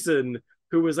 Richard Gleason,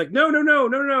 who was like,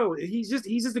 no. He's just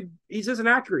an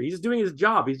actor. He's just doing his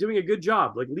job. He's doing a good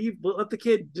job. Like, let the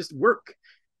kid just work.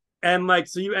 And like,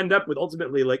 so you end up with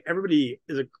ultimately like everybody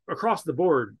is across the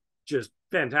board just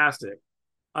fantastic.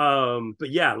 But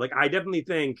yeah, like I definitely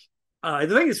think the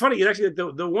thing that's funny is actually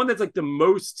the one that's like the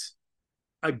most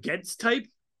against type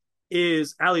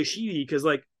is Ali Sheedy, because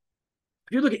like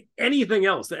if you look at anything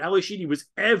else that Ali Sheedy was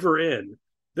ever in,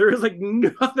 there is like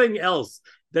nothing else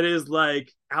that is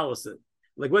like Allison.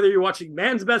 Like whether you're watching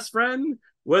Man's Best Friend,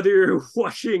 whether you're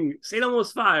watching St.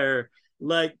 Elmo's Fire,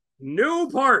 like no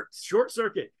part, Short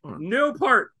Circuit, no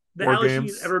part that Ali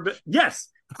Sheedy's ever been. Yes.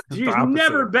 She's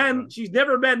never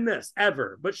been this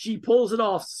ever, but she pulls it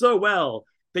off so well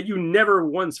that you never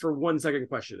once for 1 second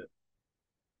question it.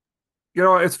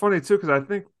 It's funny too, because I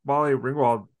think Molly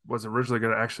Ringwald was originally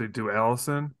going to actually do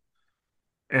Allison,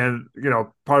 and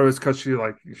part of it is because she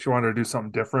wanted to do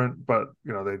something different, but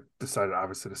they decided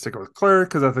obviously to stick it with Claire,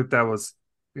 because I think that was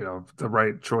the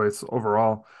right choice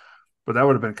overall. But that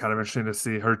would have been kind of interesting to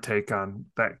see her take on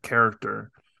that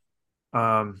character.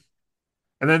 And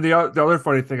then the other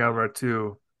funny thing I read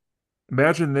too,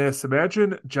 imagine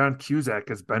John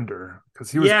Cusack as Bender, because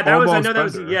he was I know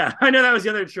that was the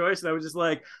other choice. And I was just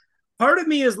like, part of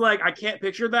me is like, I can't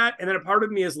picture that. And then a part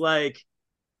of me is like,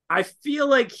 I feel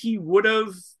like I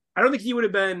don't think he would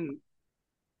have been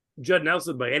Judd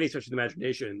Nelson by any stretch of the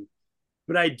imagination,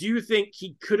 but I do think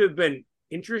he could have been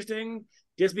interesting,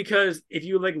 just because if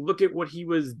you like look at what he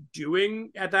was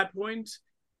doing at that point,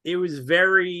 it was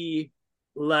very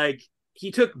like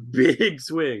he took big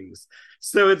swings.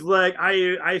 So it's like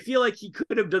I feel like he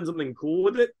could have done something cool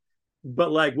with it,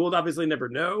 but like we'll obviously never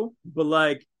know. But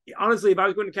like honestly, if I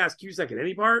was going to cast Cusack in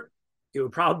any part, it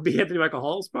would probably be Anthony Michael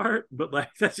Hall's part. But like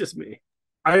that's just me.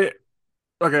 I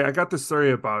got this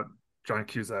story about John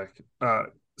Cusack.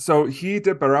 So he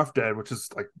did Better Off Dead, which is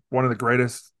like one of the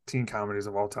greatest teen comedies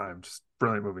of all time. Just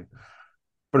brilliant movie.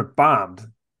 But it bombed.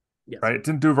 Yes. Right? It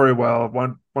didn't do very well.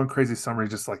 One crazy summer, he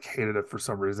just like hated it for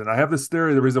some reason. I have this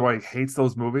theory, the reason why he hates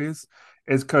those movies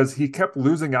is because he kept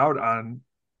losing out on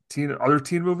other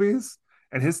teen movies,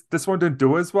 and this one didn't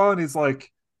do as well. And he's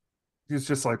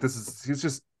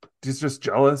just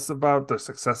jealous about the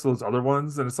success of those other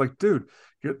ones. And it's like, dude,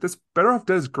 this Better Off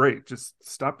Dead is great. Just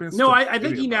stop being. No, I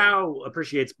think he now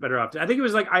appreciates Better Off Dead. I think it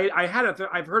was like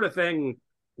I've heard a thing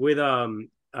with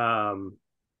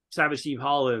Savage Steve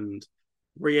Holland,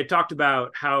 where he had talked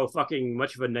about how fucking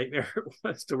much of a nightmare it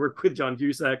was to work with John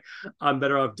Cusack on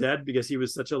Better Off Dead, because he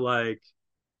was such a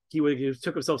he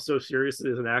took himself so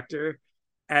seriously as an actor,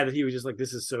 and he was just like,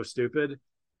 this is so stupid.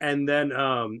 And then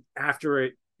after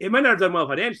it might not have done well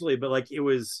financially, but like it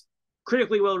was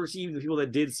critically well received. The people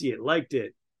that did see it liked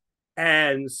it.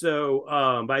 And so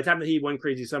by the time that he won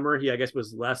Crazy Summer, he I guess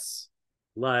was less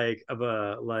like of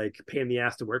a pain in the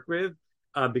ass to work with.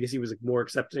 because he was like more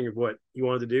accepting of what he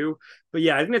wanted to do. But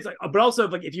yeah, I think it's like, but also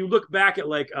like if you look back at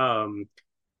like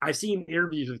I've seen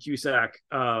interviews with Cusack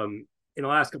in the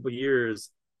last couple of years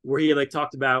where he like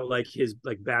talked about like his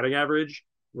like batting average,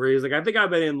 where he was like, I think I've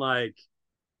been in like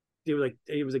it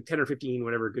was like 10 or 15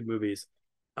 whatever good movies.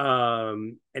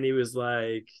 And he was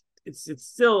like, it's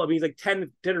still, I mean, he's like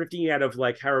 10 or 15 out of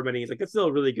like however many. He's like, that's still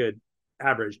a really good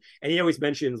average. And he always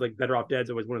mentions like Better Off Dead's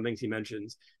always one of the things he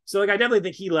mentions. So like I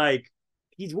definitely think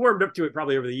he's warmed up to it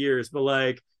probably over the years, but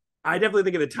like I definitely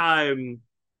think at the time,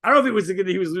 I don't know if it was that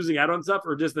he was losing out on stuff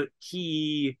or just that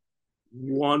he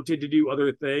wanted to do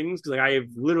other things. Because like I have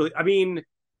literally, I mean,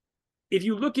 if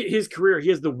you look at his career, he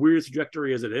has the weirdest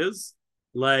trajectory as it is.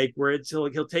 Like where it's he'll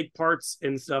take parts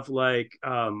in stuff like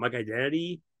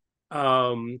Identity,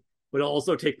 but he'll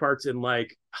also take parts in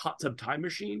like Hot Tub Time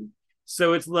Machine.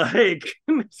 So it's like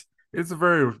It's a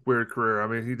very weird career. I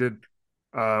mean, he did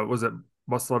was it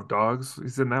Must Love Dogs?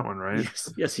 He's in that one, right?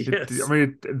 yes, he is. I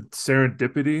mean,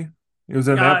 Serendipity. He was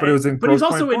in that, but it was in but he's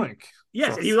Grosse also Pointe in Blank.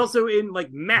 yes, So and he was also in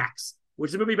like Max,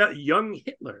 which is a movie about young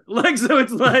Hitler. Like so,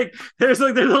 it's like there's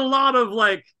a lot of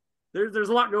like there's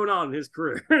a lot going on in his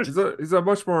career. he's a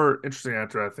much more interesting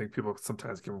actor. I think people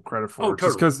sometimes give him credit for, Oh,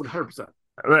 just totally, because,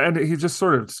 100%. and he just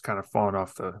sort of just kind of fallen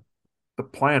off the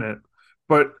planet,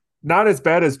 but not as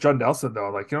bad as Judd Nelson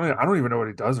though. Like I don't even know what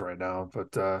he does right now, but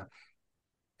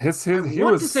he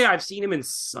want was to say I've seen him in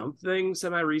something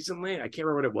semi recently. I can't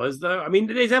remember what it was though. I mean,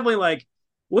 it's definitely like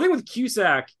one thing with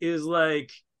Cusack is like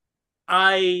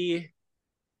I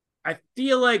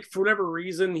feel like for whatever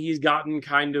reason he's gotten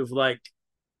kind of like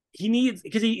he needs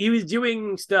because he was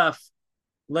doing stuff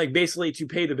like basically to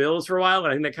pay the bills for a while, and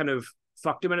I think that kind of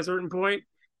fucked him at a certain point.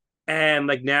 And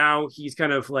like now he's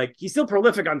kind of like he's still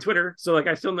prolific on Twitter, so like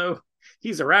I still know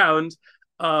he's around.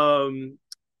 But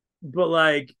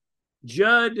like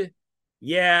Judd,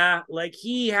 yeah, like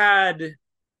he had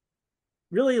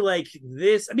really like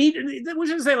this. I mean, we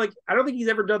should say like I don't think he's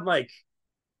ever done like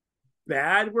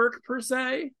bad work per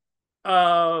se.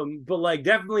 But like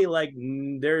definitely like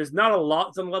there's not a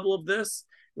lot on the level of this.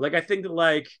 Like I think that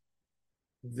like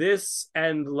this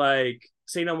and like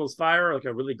St. Elmo's Fire are like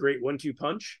a really great 1-2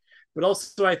 punch. But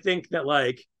also I think that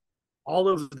like all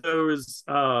of those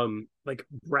like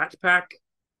Brat Pack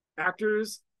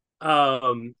actors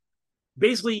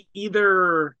basically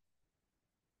either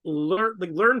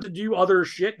learn to do other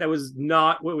shit that was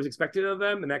not what was expected of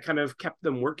them, and that kind of kept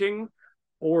them working,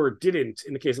 or didn't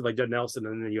in the case of like Judd Nelson,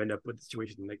 and then you end up with the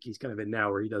situation like he's kind of in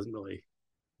now where he doesn't really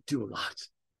do a lot.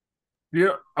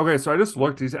 Yeah. Okay. So I just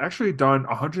looked. He's actually done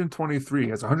 123. He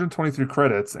has 123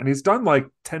 credits, and he's done like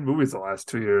 10 movies the last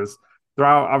 2 years. They're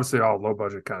obviously all low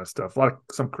budget kind of stuff. A lot of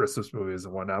some Christmas movies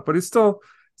and whatnot. But he's still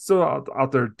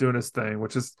out there doing his thing,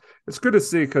 which is it's good to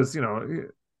see because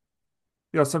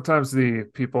sometimes the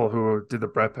people who did the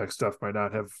Brat Pack stuff might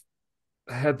not have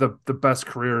had the best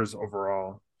careers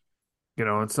overall.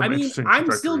 And some interesting.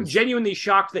 I'm still genuinely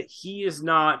shocked that he is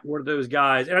not one of those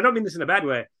guys, and I don't mean this in a bad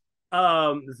way.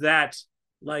 That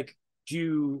like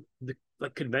do the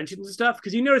like conventions and stuff,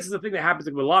 because you notice the thing that happens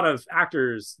with a lot of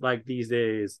actors like these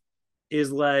days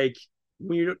is like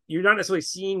when you're not necessarily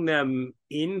seeing them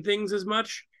in things as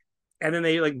much, and then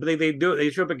they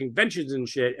show up at conventions and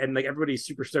shit, and like everybody's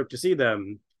super stoked to see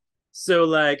them. So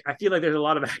like I feel like there's a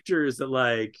lot of actors that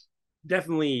like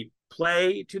definitely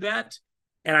play to that,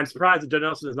 and I'm surprised that Judd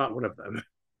Nelson is not one of them.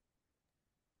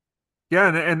 Yeah,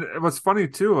 and what's funny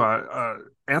too,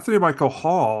 Anthony Michael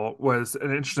Hall was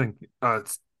an interesting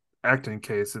acting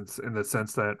case in the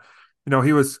sense that,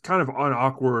 he was kind of an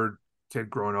awkward kid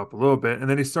growing up a little bit, and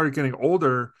then he started getting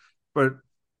older, but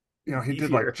he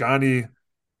did like Johnny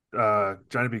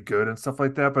Be Good and stuff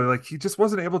like that, but like he just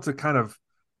wasn't able to kind of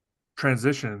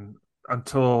transition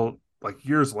until like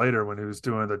years later when he was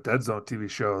doing the Dead Zone TV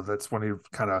show. That's when he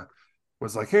kind of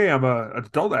was like, hey, I'm an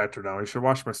adult actor now. You should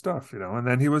watch my stuff, And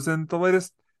then he was in the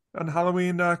latest on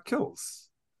Halloween Kills.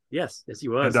 Yes, he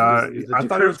was. And, he was I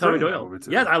thought he was Tommy great Doyle.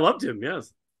 Yeah, I loved him.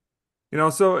 Yes.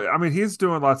 So I mean, he's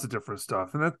doing lots of different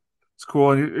stuff, and that's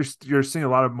cool. And you're seeing a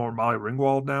lot of more Molly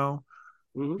Ringwald now.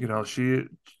 Mm-hmm.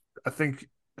 I think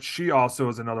she also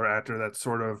is another actor that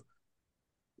sort of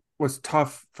was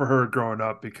tough for her growing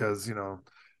up because she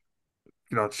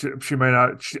may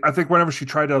not. I think whenever she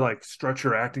tried to like stretch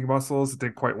her acting muscles, it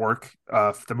didn't quite work.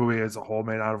 The movie as a whole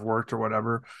may not have worked or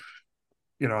whatever.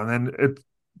 And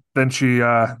then she.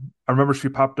 I remember she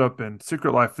popped up in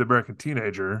Secret Life of the American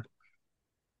Teenager,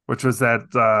 which was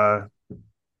that the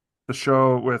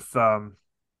show with.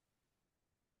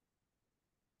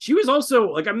 She was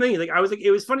also like I'm thinking like I was like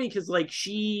it was funny because like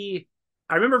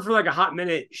I remember for like a hot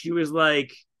minute she was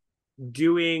like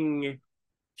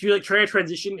she like trying to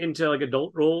transition into like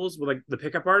adult roles with like the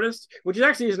pickup artist, which is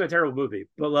actually isn't a terrible movie,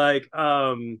 but like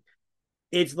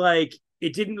it's like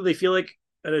it didn't really feel like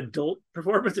an adult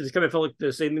performance. It just kind of felt like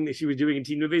the same thing that she was doing in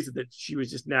teen movies, that she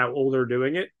was just now older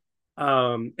doing it.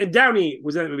 And Downey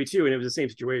was in that movie too, and it was the same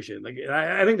situation. Like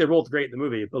I think they're both great in the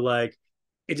movie, but like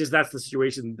it just that's the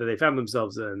situation that they found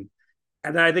themselves in.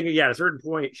 And then I think at a certain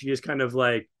point she just kind of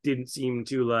like didn't seem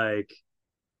to like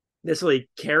necessarily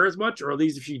care as much, or at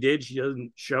least if she did, she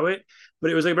doesn't show it.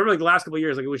 But it was like remember like the last couple of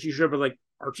years, like when she showed up with like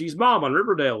Archie's mom on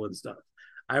Riverdale and stuff.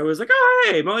 I was like, oh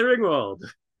hey, Molly Ringwald.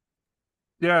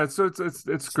 Yeah, so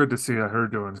it's good to see her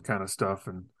doing kind of stuff,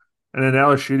 and then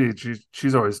Ally Sheedy,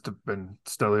 she's always been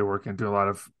steadily working, doing a lot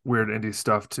of weird indie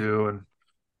stuff too,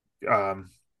 and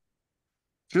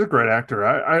she's a great actor.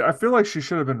 I feel like she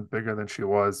should have been bigger than she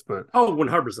was, but Oh,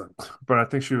 100%. I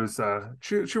think she was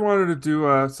she wanted to do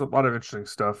a lot of interesting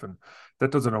stuff, and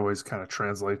that doesn't always kind of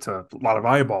translate to a lot of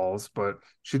eyeballs, but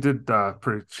she did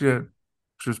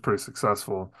she was pretty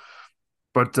successful.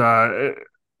 But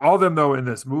all of them though in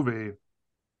this movie,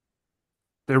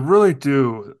 they really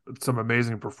do some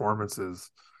amazing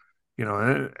performances,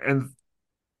 and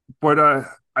what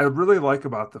I really like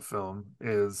about the film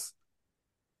is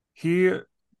he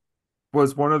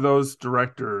was one of those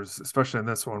directors, especially in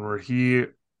this one, where he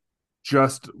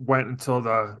just went until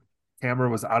the camera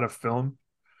was out of film.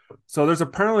 So there's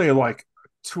apparently like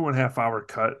 2.5 hour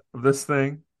cut of this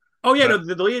thing. Oh yeah, no,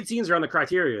 the deleted scenes are on the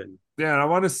Criterion. Yeah, and I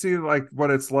want to see like what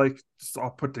it's like just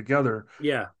all put together.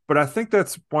 Yeah. But I think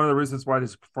that's one of the reasons why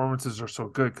these performances are so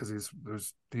good, because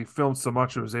he filmed so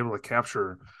much and was able to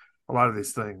capture a lot of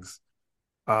these things.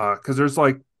 Because there's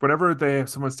like whenever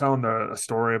someone's telling a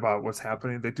story about what's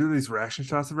happening, they do these reaction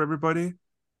shots of everybody,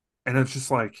 and it's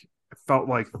just like it felt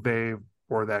like they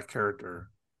were that character.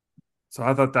 So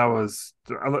I thought that was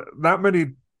not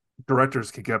many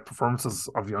directors could get performances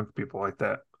of young people like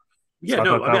that. Yeah, So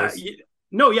no,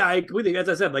 no, yeah, I completely. As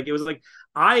I said, like it was like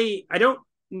I don't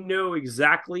know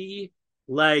exactly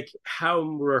like how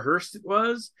rehearsed it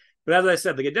was, but as I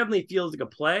said, like it definitely feels like a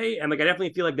play, and like I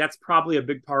definitely feel like that's probably a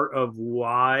big part of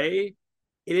why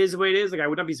it is the way it is. Like I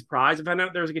would not be surprised if I found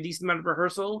out there was like a decent amount of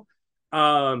rehearsal,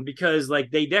 because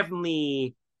like they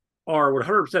definitely are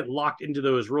 100% locked into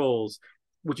those roles,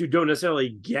 which you don't necessarily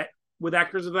get with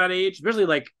actors of that age, especially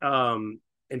like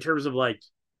in terms of like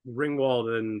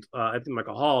Ringwald and I think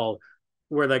Michael Hall,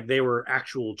 where like they were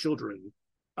actual children.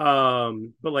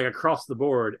 But like across the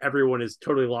board, everyone is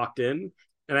totally locked in.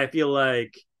 And I feel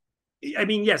like, I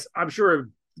mean, yes, I'm sure a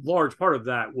large part of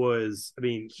that was, I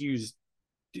mean, Hughes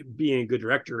being a good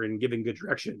director and giving good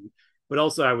direction. But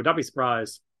also, I would not be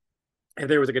surprised if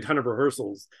there was like a ton of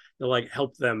rehearsals that like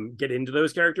helped them get into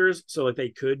those characters, so like they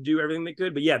could do everything they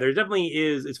could. But yeah, there definitely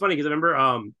is. It's funny because I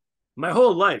remember my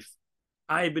whole life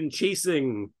I had been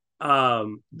chasing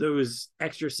those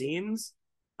extra scenes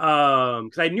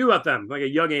because I knew about them like a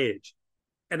young age.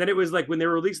 And then it was like when they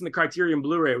were releasing the Criterion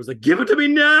Blu-ray, it was like, give it to me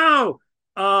now.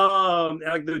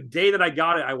 Like the day that I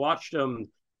got it, I watched them,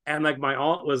 and like my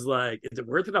aunt was like, is it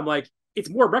worth it? I'm like, it's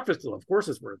more Breakfast Club. Of course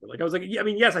it's worth it. Like I was like, I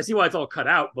mean, yes, I see why it's all cut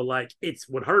out, but like it's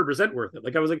 100% worth it.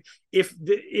 Like I was like, if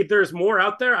there's more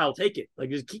out there, I'll take it. Like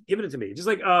just keep giving it to me. Just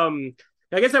like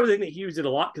I guess that was the thing that Hughes did a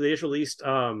lot, because they just released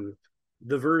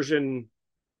the version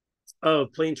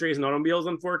of Plane, Trains, and Automobiles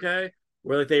on 4K,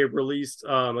 where like they released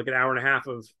like an hour and a half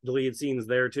of deleted scenes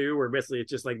there too, where basically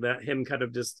it's just like that him kind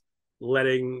of just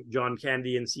letting John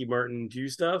Candy and C. Martin do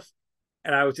stuff.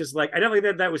 And I was just like, I don't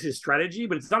think that was his strategy,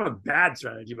 but it's not a bad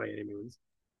strategy by any means.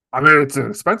 I mean, it's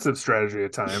an expensive strategy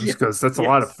at times, because that's a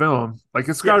lot of film. Like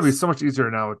it's got to be so much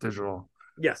easier now with digital.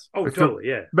 Yes. Oh, like, totally.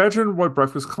 Yeah. Imagine what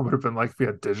Breakfast Club would have been like if he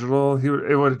had digital.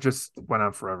 It would have just went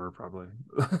on forever, probably.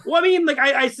 Well, I mean, like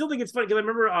I still think it's funny because I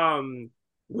remember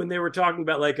when they were talking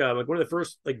about like one of the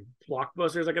first like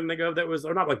blockbusters I can think of that was,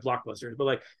 or not like blockbusters,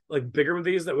 but like bigger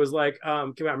movies that was like came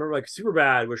out. I remember like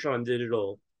Superbad was shot on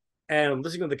digital, and I'm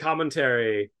listening to the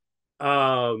commentary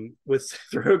with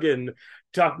Seth Rogen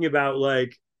talking about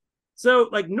like, so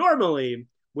like normally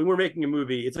when we're making a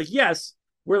movie, it's like, yes,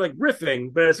 we're like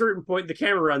riffing, but at a certain point the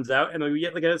camera runs out and then we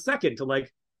get like a second to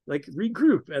like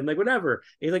regroup and like whatever. And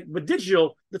he's like, but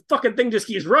digital, the fucking thing just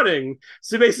keeps running.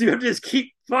 So basically you have to just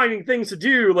keep finding things to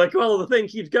do, like while the thing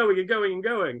keeps going and going and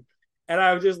going. And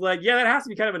I was just like, yeah, that has to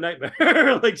be kind of a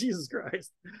nightmare. Like Jesus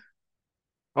Christ.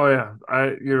 Oh yeah,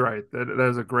 you're right. That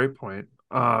is a great point.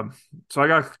 So I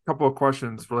got a couple of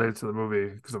questions related to the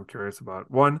movie because I'm curious about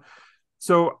one.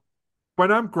 So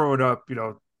when I'm growing up,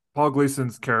 Paul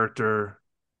Gleason's character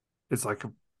is like,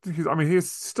 he's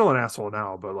still an asshole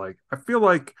now, but like I feel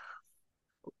like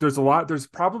there's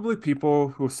probably people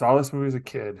who saw this movie as a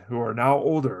kid who are now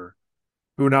older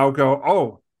who now go,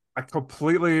 oh, I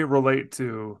completely relate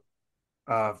to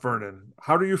Vernon.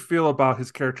 How do you feel about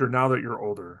his character now that you're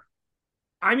older?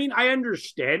 I mean, I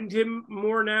understand him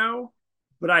more now,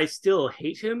 but I still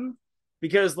hate him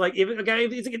because, like, if okay,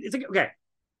 it's like okay,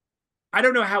 I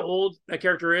don't know how old that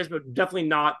character is, but definitely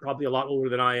not probably a lot older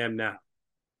than I am now.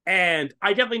 And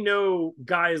I definitely know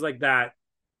guys like that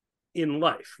in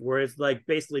life where it's like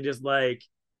basically just like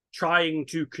trying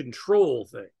to control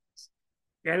things.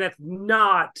 And that's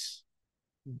not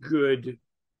good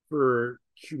for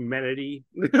humanity.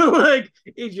 Like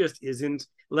it just isn't.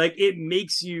 Like it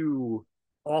makes you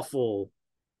awful.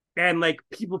 And like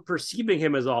people perceiving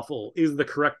him as awful is the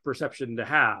correct perception to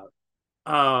have.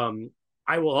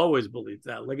 I will always believe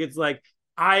that. Like it's like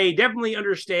I definitely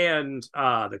understand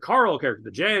the Carl character, the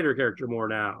janitor character more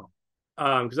now.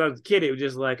 Because I was a kid, it was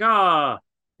just like, ah,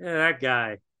 oh, yeah, that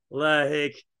guy.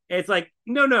 Like it's like,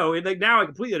 no. Like now I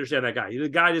completely understand that guy. The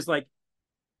guy just like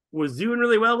was doing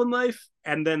really well in life,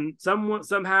 and then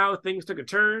somehow things took a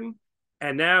turn,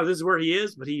 and now this is where he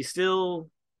is, but he's still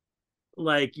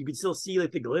like you can still see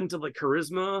like the glint of like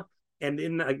charisma, and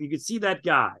in like, you could see that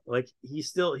guy like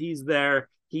he's there.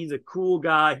 He's a cool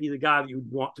guy. He's a guy that you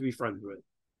would want to be friends with.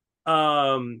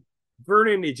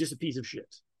 Vernon is just a piece of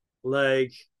shit.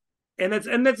 Like, and that's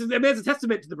a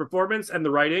testament to the performance and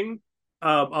the writing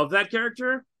of that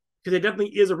character because it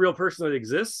definitely is a real person that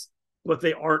exists, but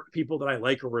they aren't people that I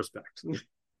like or respect.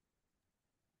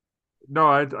 No,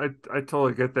 I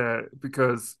totally get that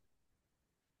because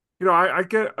I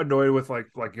get annoyed with like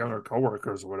younger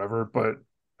coworkers or whatever, but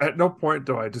at no point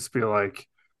do I just feel like,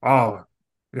 oh,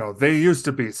 they used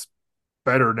to be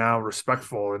better now,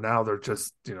 respectful, and now they're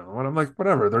just, and I'm like,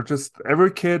 whatever. They're just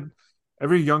every kid,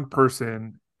 every young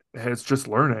person is just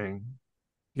learning,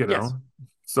 you Yes. know.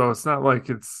 So it's not like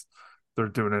they're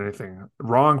doing anything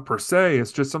wrong per se.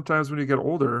 It's just sometimes when you get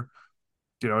older,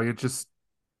 you just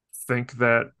think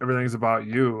that everything's about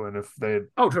you, and if they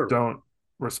Oh, totally. don't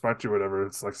respect you, whatever,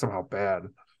 it's like somehow bad.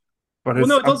 But Well,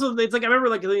 no, it's like I remember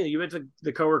like you went to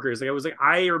the coworkers. Like I was like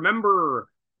I remember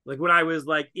like when I was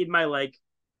like in my like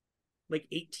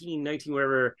 18, 19,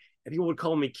 whatever, and people would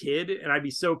call me kid, and I'd be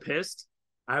so pissed.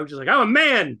 I was just like, I'm a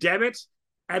man, damn it.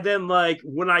 And then like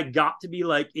when I got to be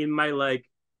like in my like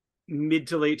mid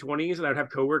to late 20s, and I'd have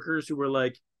coworkers who were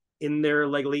like in their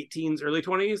like late teens, early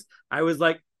 20s, I was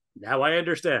like, now I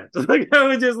understand. So, like I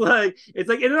was just like, it's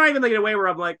like, and not even like in a way where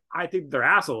I'm like, I think they're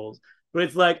assholes, but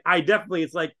it's like I definitely,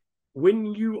 it's like when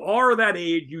you are that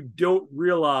age, you don't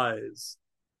realize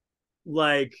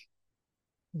like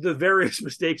the various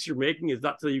mistakes you're making is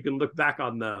not till you can look back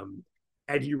on them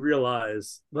and you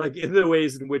realize like in the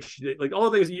ways in which like all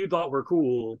the things that you thought were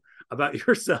cool about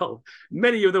yourself,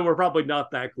 many of them were probably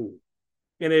not that cool.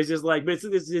 And it's just like, but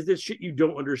it's this shit you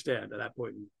don't understand at that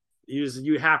point.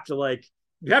 You have to like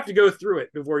you have to go through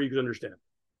it before you can understand.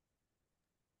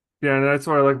 yeah, and that's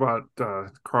what I like about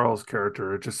Carl's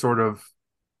character. It just sort of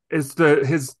is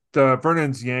the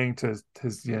Vernon's yang to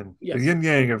his yin, the Yes. yin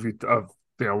yang of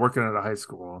working at a high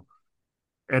school.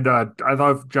 And I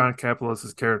love John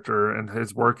Capelos's character and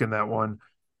his work in that one.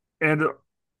 And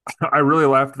I really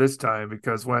laughed this time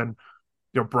because when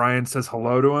Brian says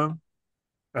hello to him,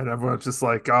 and everyone's just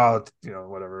like, oh,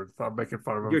 whatever, I'm making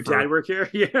fun of him Your dad for. work here?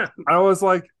 Yeah. I was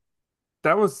like,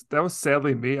 that was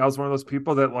sadly me. I was one of those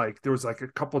people that like there was like a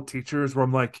couple teachers where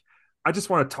I'm like, I just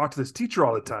want to talk to this teacher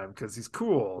all the time because he's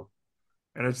cool.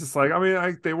 And it's just like, I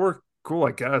mean, they were cool,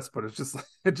 I guess, but it's just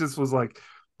it just was like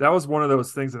that was one of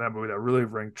those things in that movie that really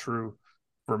rang true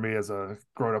for me as a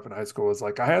growing up in high school. Was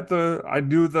like I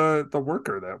knew the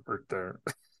worker that worked there.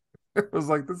 It was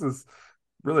like this is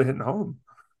really hitting home.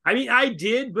 I mean, I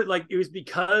did, but like it was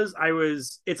because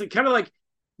it's like kind of like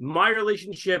my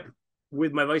relationship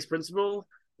with my vice principal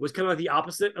was kind of like the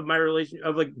opposite of my relation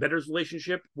of like Better's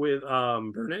relationship with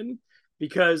Vernon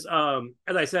because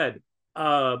as I said,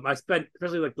 I spent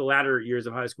especially like the latter years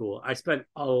of high school, I spent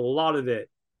a lot of it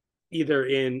either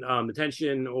in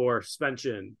detention or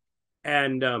suspension,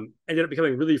 and ended up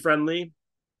becoming really friendly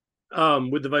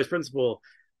with the vice principal.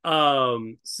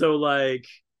 So like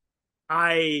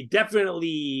I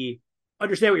definitely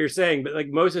understand what you're saying, but like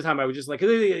most of the time I was just like, cause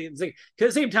it's like, cause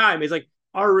at the same time, it's like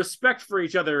our respect for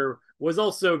each other was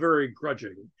also very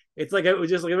grudging. It's like, it was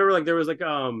just like, I remember like there was like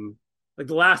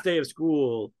the last day of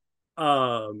school,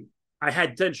 I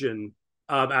had detention,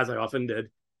 as I often did.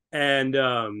 And,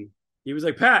 he was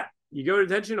like, Pat, you go to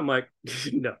detention? I'm like,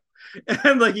 no.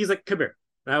 And like, he's like, come here.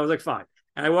 And I was like, fine.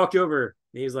 And I walked over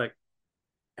and he's like,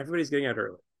 everybody's getting out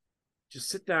early. Just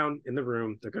sit down in the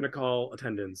room. They're going to call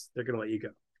attendance. They're going to let you go.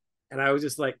 And I was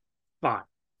just like, fine.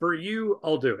 For you,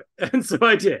 I'll do it. And so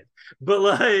I did. But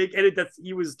like, and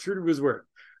he was true to his word.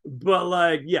 But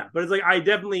like, yeah, but it's like I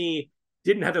definitely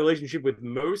didn't have the relationship with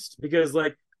most because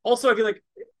like also I feel like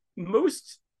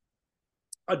most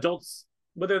adults,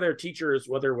 whether they're teachers,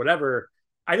 whether whatever,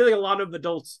 I feel like a lot of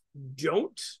adults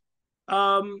don't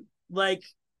like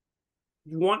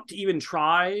want to even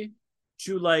try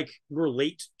to like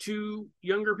relate to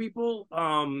younger people.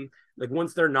 Like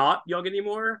once they're not young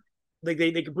anymore, like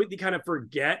they completely kind of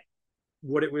forget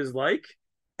what it was like.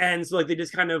 And so like they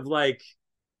just kind of like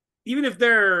even if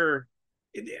they're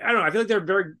I don't know, I feel like they're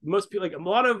very most people like a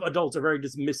lot of adults are very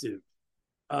dismissive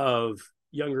of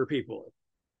younger people.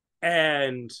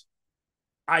 And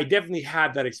I definitely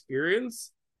had that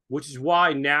experience, which is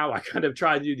why now I kind of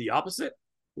try to do the opposite.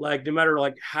 Like no matter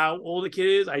like how old a kid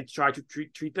is, I try to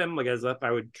treat them like as if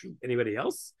I would treat anybody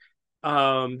else.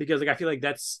 Because like I feel like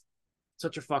that's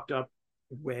such a fucked up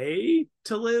way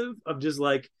to live of just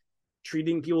like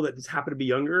treating people that just happen to be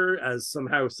younger as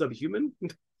somehow subhuman.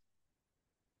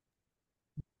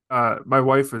 My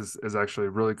wife is actually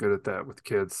really good at that with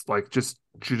kids. Like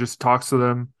she just talks to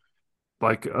them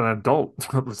like an adult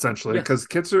essentially Yes.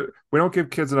 because we don't give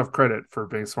kids enough credit for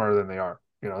being smarter than they are.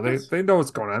 You know, Yes. they know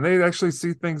what's going on. They actually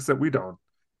see things that we don't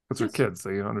because they're Yes. kids.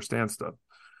 They understand stuff.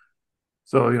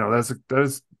 So, you know, that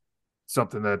is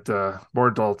something that more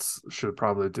adults should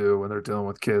probably do when they're dealing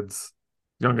with kids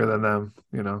younger than them,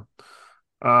 you know.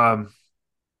 Um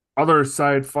Other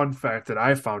side fun fact that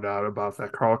I found out about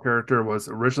that Carl character was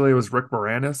originally it was Rick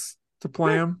Moranis to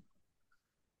play him,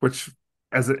 which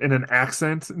in an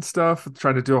accent and stuff,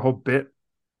 trying to do a whole bit.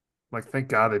 Like, thank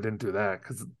God they didn't do that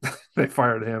because they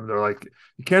fired him. They're like,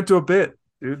 you can't do a bit,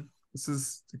 dude. This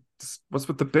is what's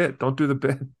with the bit? Don't do the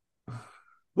bit.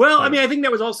 Well, I mean, I think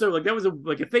that was also like that was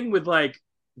a thing with like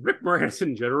Rick Moranis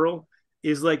in general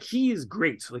is like he is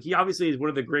great. Like he obviously is one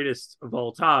of the greatest of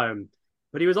all time,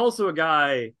 but he was also a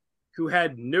guy who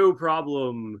had no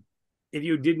problem if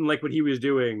you didn't like what he was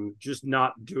doing, just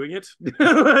not doing it.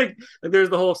 Like there's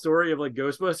the whole story of like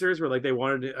Ghostbusters where like they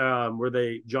wanted where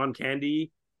they John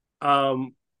Candy I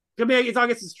mean I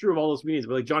guess it's true of all those meetings,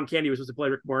 but like John Candy was supposed to play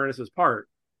Rick Moranis' part.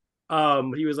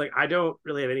 He was like, I don't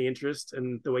really have any interest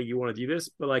in the way you want to do this,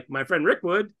 but like my friend Rick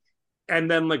would. And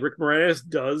then like Rick Moranis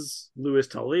does Louis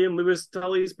Tully, and Louis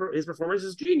Tully's his performance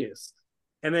is genius.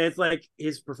 And then it's like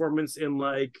his performance in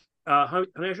like Honey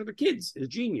I Shrunk the Kids is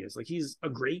genius. Like he's a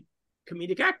great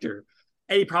comedic actor,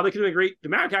 and he probably could have been a great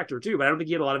dramatic actor too. But I don't think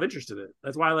he had a lot of interest in it.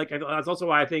 That's why like that's also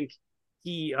why I think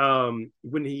he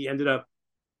when he ended up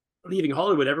leaving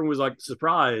Hollywood, everyone was like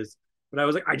surprised. But I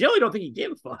was like, I generally don't think he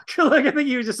gave a fuck. Like I think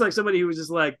he was just like somebody who was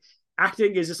just like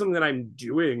acting is just something that I'm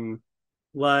doing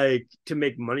like to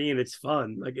make money and it's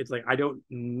fun. Like it's like I don't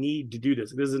need to do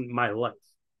this. This isn't my life.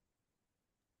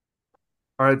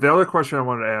 All right, the other question I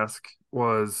wanted to ask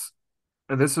was,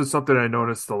 and this is something I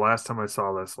noticed the last time I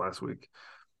saw this last week,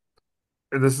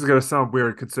 and this is going to sound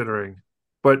weird considering,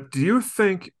 but do you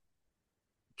think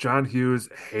John Hughes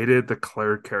hated the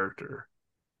Claire character?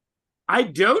 I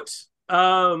don't.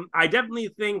 I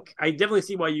definitely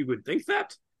see why you would think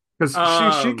that.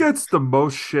 Because she gets the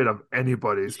most shit of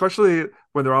anybody, especially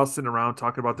when they're all sitting around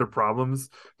talking about their problems.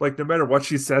 Like no matter what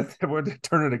she said, they would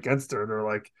turn it against her. They're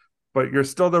like, "But you're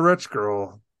still the rich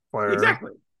girl, Claire."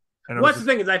 Exactly. And What's the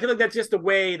thing is, I feel like that's just the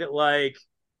way that like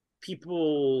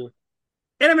people,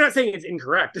 and I'm not saying it's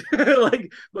incorrect,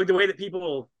 like the way that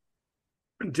people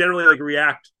generally like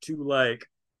react to like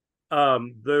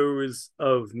those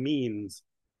of means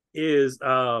is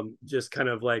just kind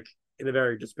of like in a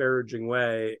very disparaging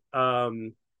way.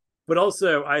 But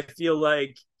also I feel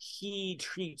like he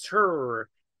treats her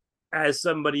as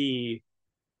somebody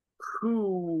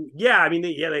who, yeah, I mean,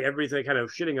 yeah, like everything kind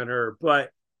of shitting on her,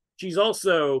 but she's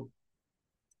also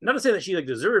not to say that she like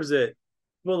deserves it,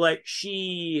 but like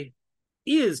she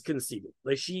is conceited,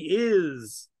 like she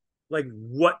is like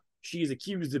what she's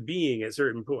accused of being at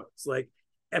certain points, like,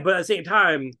 but at the same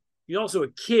time, he's also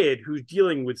a kid who's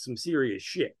dealing with some serious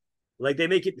shit. Like they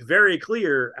make it very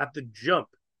clear at the jump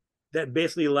that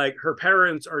basically like her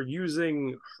parents are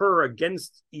using her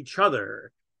against each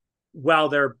other while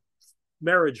their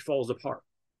marriage falls apart.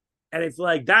 And it's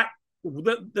like that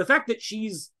the fact that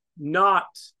she's not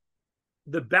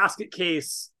the basket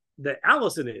case that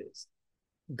Allison is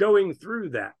going through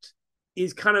that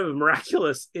is kind of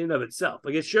miraculous in and of itself.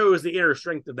 Like it shows the inner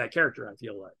strength of that character, I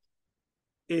feel like,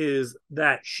 is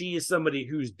that she is somebody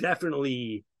who's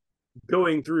definitely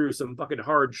going through some fucking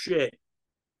hard shit,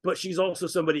 but she's also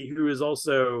somebody who is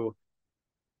also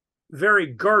very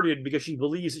guarded because she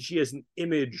believes that she has an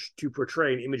image to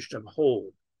portray, an image to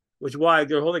hold, which is why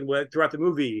they're holding throughout the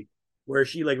movie where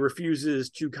she like refuses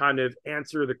to kind of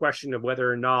answer the question of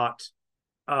whether or not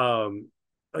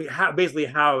like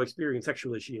how experienced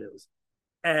sexually she is.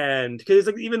 And because it's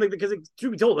like even like because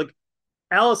to be told, like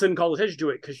Allison called attention to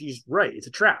it because she's right. It's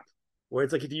a trap where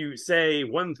it's like if you say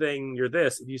one thing, you're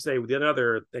this. If you say the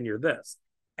another, then you're this,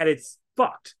 and it's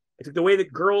fucked. It's like the way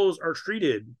that girls are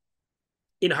treated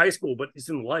in high school, but it's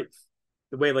in life.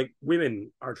 The way like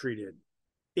women are treated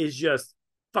is just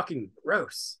fucking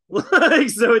gross. Like,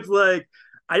 so it's like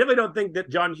I definitely don't think that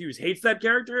John Hughes hates that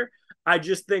character. I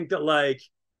just think that like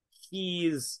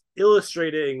he's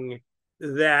illustrating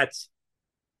that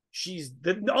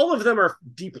all of them are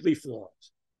deeply flawed.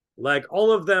 Like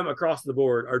all of them across the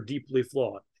board are deeply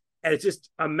flawed. And it's just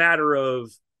a matter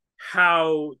of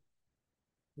how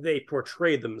they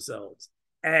portray themselves.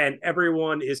 And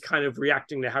everyone is kind of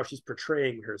reacting to how she's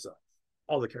portraying herself.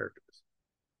 All the characters.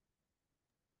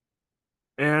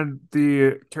 And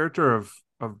the character of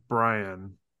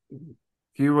Brian,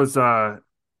 he was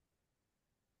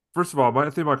first of all,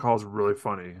 Anthony Michael is really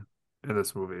funny in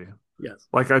this movie. Yes.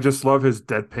 Like I just love his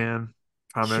deadpan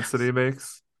comments that he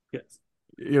makes. Yes.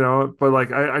 But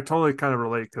like I totally kind of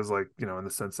relate because like, in the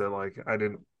sense that like I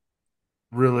didn't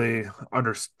really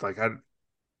understand like I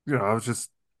was just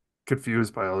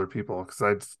confused by other people because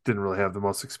I just didn't really have the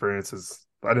most experiences.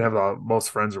 I didn't have the most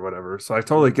friends or whatever. So I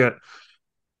totally get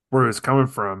where he was coming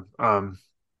from.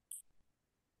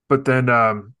 But then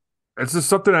it's just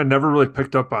something I never really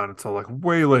picked up on until like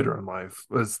way later in life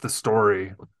was the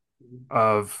story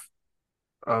of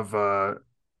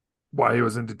why he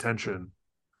was in detention.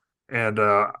 And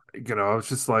I was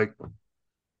just like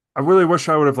I really wish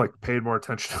I would have like paid more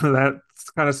attention to that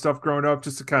kind of stuff growing up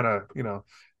just to kind of,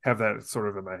 have that sort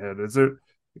of in my head. Is it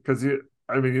because you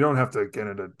don't have to get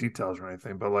into details or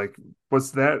anything, but like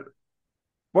was that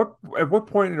at what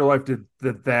point in your life did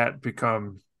that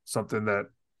become something that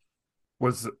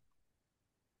was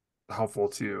helpful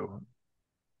to you?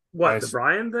 What, the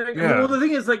Brian thing? Yeah. Well, the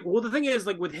thing is like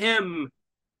with him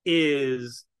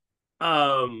is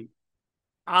the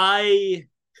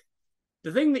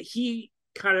thing that he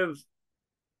kind of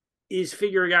is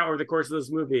figuring out over the course of this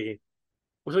movie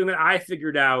was something that I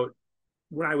figured out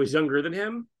when I was younger than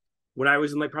him, when I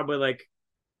was in like probably like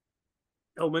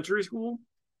elementary school.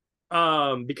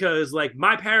 Because like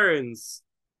my parents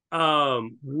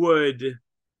would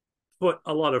put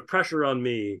a lot of pressure on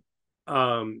me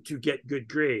to get good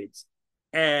grades.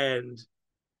 And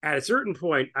at a certain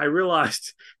point, I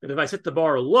realized that if I set the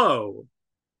bar low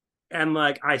and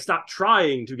like I stopped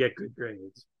trying to get good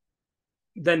grades,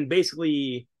 then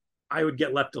basically I would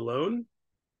get left alone.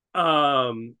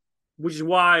 Which is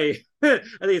why I think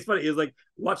it's funny is like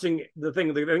watching the thing.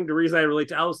 I think the reason I relate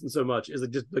to Allison so much is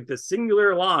like just like the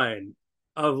singular line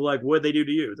of like what they do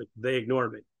to you. Like they ignore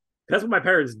me. That's what my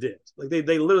parents did. Like they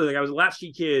literally like I was a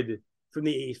latchkey kid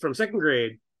from second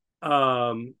grade,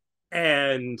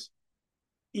 and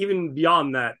even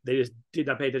beyond that, they just did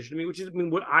not pay attention to me. Which is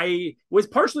what I was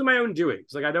partially my own doing.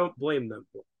 It's like I don't blame them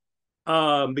for.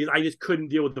 Because I just couldn't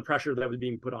deal with the pressure that was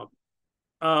being put on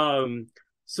me.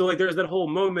 So like there's that whole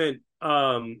moment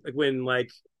like when like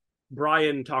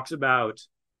Brian talks about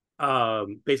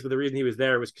basically the reason he was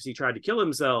there was because he tried to kill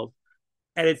himself.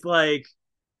 And it's like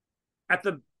at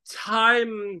the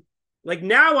time, like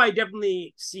now I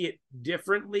definitely see it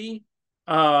differently.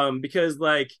 Because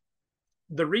like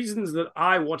the reasons that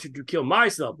I wanted to kill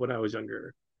myself when I was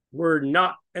younger were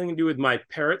not anything to do with my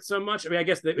parents so much. I mean, I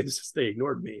guess they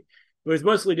ignored me, but it's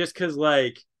mostly just because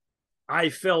like I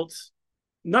felt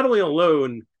not only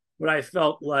alone, but I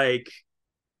felt like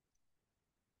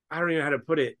I don't even know how to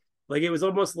put it. Like it was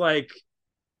almost like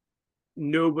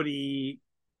nobody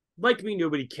liked me,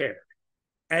 nobody cared.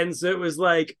 And so it was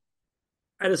like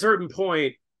at a certain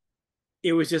point,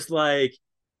 it was just like,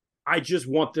 I just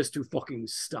want this to fucking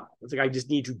stop. It's like I just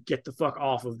need to get the fuck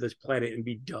off of this planet and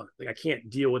be done. Like I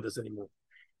can't deal with this anymore.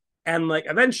 And like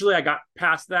eventually I got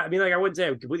past that. I mean, like I wouldn't say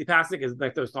I'm completely past it because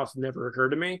like those thoughts never occurred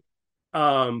to me.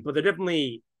 But they're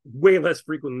definitely way less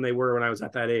frequent than they were when I was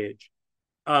at that age.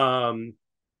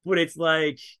 But it's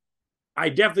like I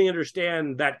definitely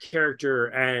understand that character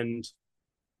and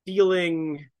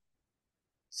feeling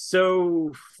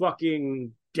so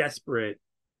fucking desperate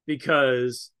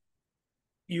because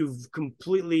you've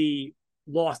completely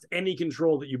lost any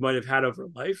control that you might have had over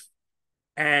life,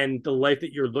 and the life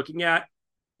that you're looking at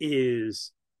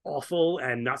is awful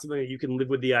and not something that you can live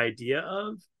with the idea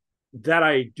of. That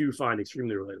I do find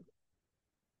extremely relatable.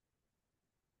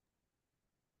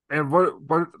 And what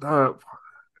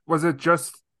was it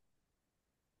just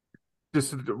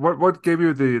what gave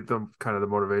you the kind of the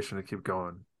motivation to keep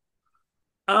going?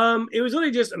 It was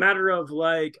really just a matter of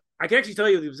like I can actually tell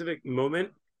you the specific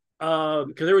moment.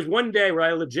 Because there was one day where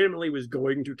I legitimately was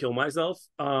going to kill myself.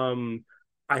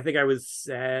 I think I was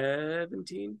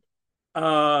 17.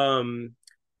 Um,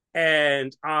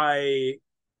 and I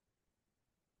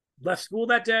left school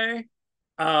that day.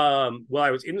 While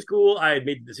I was in school, I had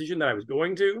made the decision that I was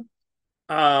going to.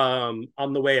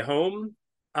 On the way home,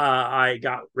 I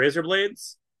got razor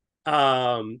blades.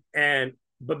 And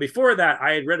but before that,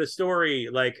 I had read a story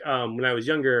like when I was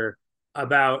younger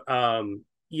about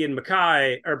Ian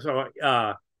Mackay or sorry,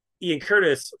 Ian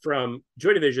Curtis from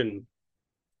Joy Division.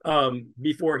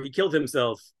 Before he killed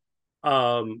himself,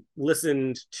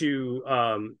 listened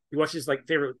to he watched his like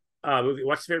favorite movie,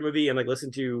 watched his favorite movie, and like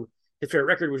listened to his favorite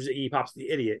record, which is Iggy Pop's "The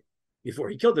Idiot," before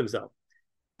he killed himself.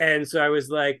 And so I was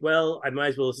like, well, I might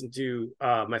as well listen to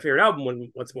my favorite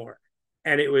album once more.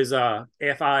 And it was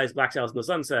AFI's Black Sails in the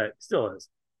Sunset, still is.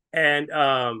 And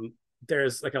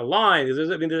there's like a line, there's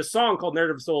a song called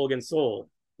Narrative of Soul Against Soul,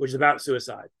 which is about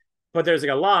suicide. But there's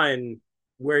like a line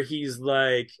where he's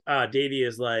like, Davey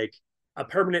is like, a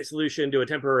permanent solution to a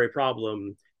temporary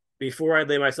problem. Before I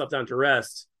lay myself down to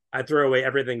rest, I throw away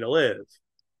everything to live.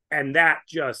 And that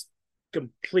just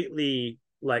completely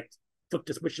like flipped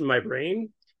a switch in my brain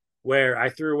where I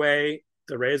threw away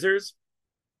the razors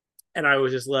and I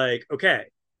was just like, okay,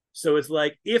 so it's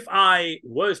like if I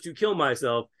was to kill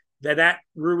myself, that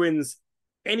ruins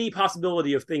any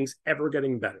possibility of things ever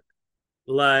getting better.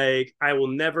 Like I will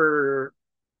never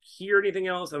hear anything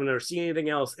else. I will never see anything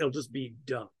else. It'll just be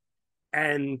done.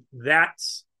 And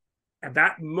that's at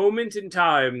that moment in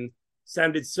time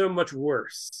sounded so much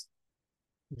worse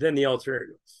than the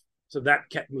alternative. So that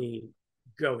kept me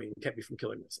going, kept me from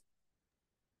killing myself.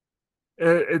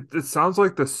 It sounds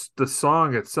like the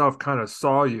song itself kind of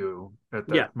saw you at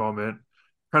that moment,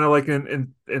 kind of like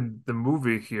in the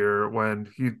movie here when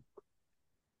he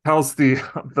tells the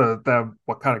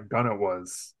what kind of gun it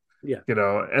was,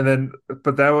 and then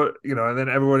but that was and then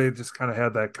everybody just kind of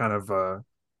had that kind of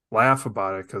laugh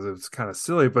about it because it was kind of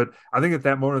silly. But I think at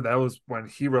that moment that was when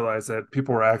he realized that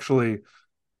people were actually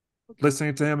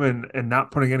listening to him and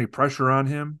not putting any pressure on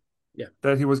him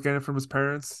that he was getting from his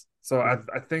parents. So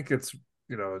I think it's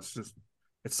it's just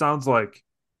it sounds like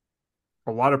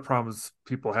a lot of problems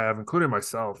people have, including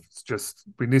myself. It's just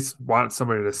we want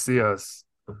somebody to see us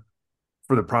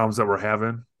for the problems that we're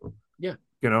having. And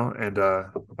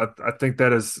I think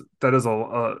that is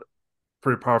a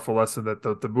pretty powerful lesson that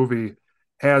the movie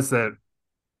has that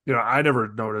I never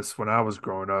noticed when I was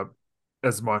growing up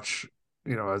as much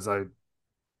as I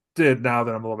did now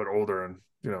that I'm a little bit older and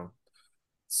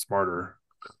smarter.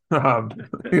 Now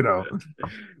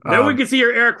we can see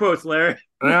your air quotes, Larry.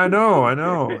 I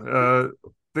know.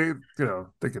 They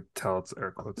could tell it's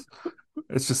air quotes.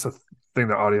 It's just a thing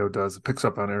that audio does. It picks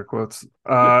up on air quotes.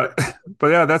 But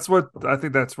yeah, I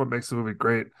think that's what makes the movie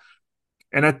great.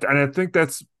 And I think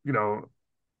that's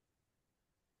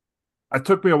it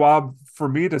took me a while for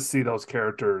me to see those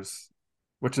characters,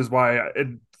 which is why a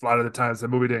lot of the times the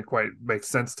movie didn't quite make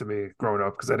sense to me growing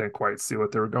up because I didn't quite see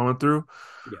what they were going through.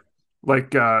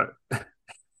 Like I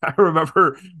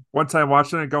remember one time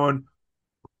watching it going,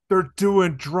 they're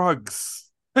doing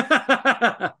drugs.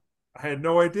 I had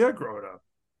no idea growing up.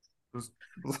 It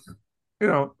was,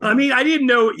 I mean, I didn't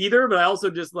know either, but I also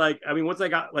just once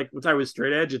I was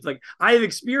straight edge, it's like I have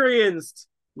experienced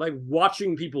like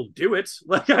watching people do it.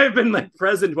 Like I've been like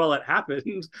present while it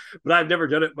happened, but I've never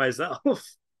done it myself.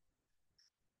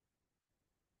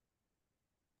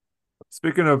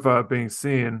 Speaking of being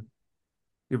seen,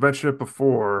 you mentioned it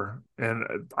before,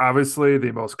 and obviously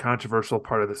the most controversial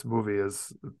part of this movie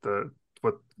is the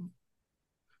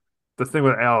thing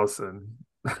with Allison.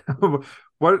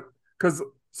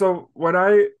 So when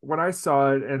I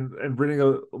saw it and reading a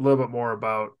little bit more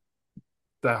about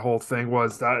that whole thing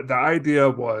was that the idea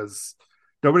was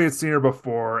nobody had seen her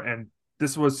before, and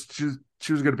this was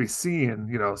she was going to be seen,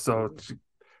 so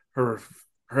her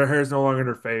hair is no longer in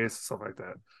her face, stuff like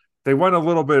that. They went a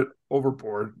little bit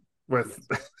overboard with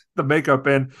the makeup,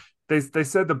 and they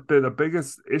said the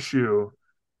biggest issue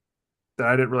that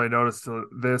I didn't really notice to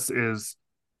this is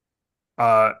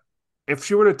if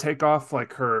she were to take off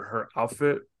like her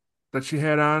outfit that she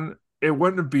had on, it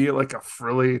wouldn't be like a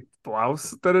frilly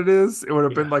blouse that it is. It would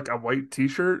have been like a white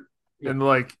t-shirt. And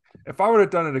like if I would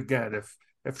have done it again,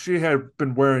 if she had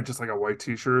been wearing just like a white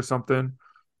t-shirt or something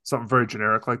very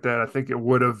generic like that, I think it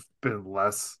would have been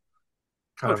less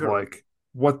kind of like,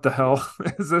 what the hell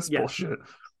is this bullshit?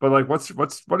 But like,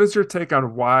 what is your take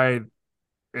on why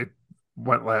it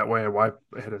went that way and why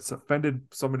it has offended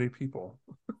so many people?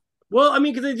 Well, I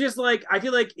mean, because it just like I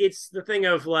feel like it's the thing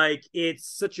of like it's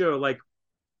such a like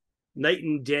night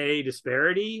and day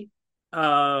disparity.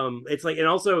 It's like, and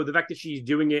also the fact that she's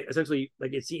doing it essentially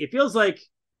like it feels like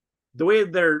the way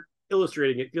they're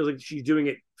illustrating it, feels like she's doing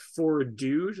it for a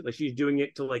dude, like she's doing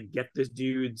it to like get this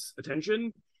dude's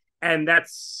attention, and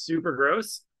that's super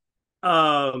gross.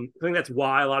 I think that's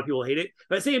why a lot of people hate it.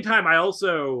 But at the same time, I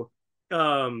also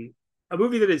a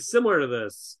movie that is similar to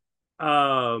this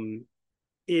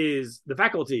is The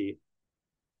Faculty,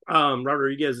 Robert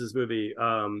Rodriguez's movie,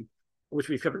 which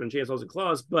we've covered on Chainsaws and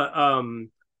Claws. But I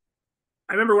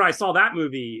remember when I saw that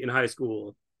movie in high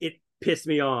school, it pissed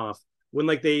me off when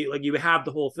like they like you have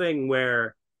the whole thing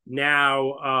where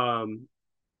now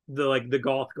the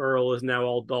goth girl is now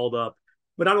all dolled up.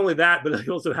 But not only that, but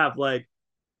they also have like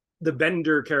the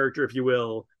Bender character, if you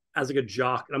will, as like a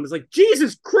jock. And I'm just like,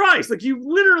 Jesus Christ! Like you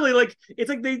literally like it's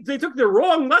like they took the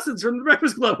wrong lessons from the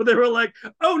Breakfast Club, but they were like,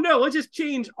 oh no, let's just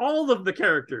change all of the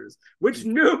characters, which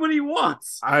nobody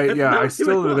wants. I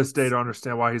still to this day don't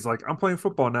understand why he's like, I'm playing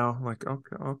football now. I'm like,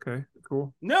 okay,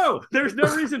 cool. No, there's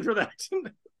no reason for that.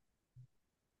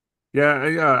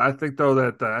 Yeah. I think though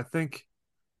that I think,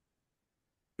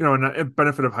 you know, in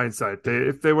benefit of hindsight,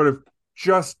 if they would have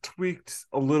just tweaked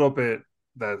a little bit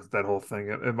that whole thing,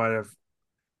 it might have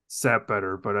sat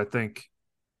better. But I think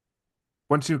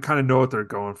once you kind of know what they're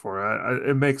going for,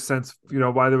 it makes sense, you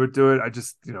know, why they would do it. I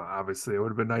just, you know, obviously it would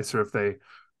have been nicer if they,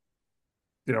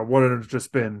 you know, wouldn't have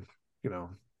just been, you know,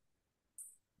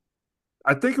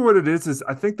 I think what it is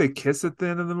I think they kiss at the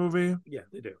end of the movie. Yeah,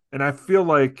 they do. And I feel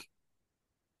like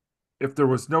if there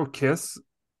was no kiss,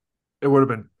 it would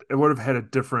have had a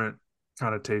different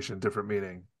connotation, different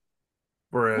meaning.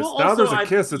 Whereas now there's a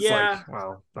kiss, it's like,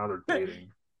 wow, now they're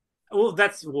dating. Well,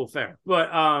 that's fair. But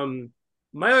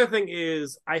my other thing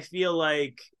is I feel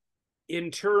like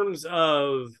in terms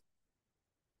of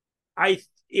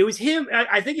it was him.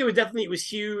 I think it was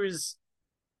Hughes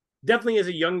definitely as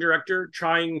a young director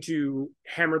trying to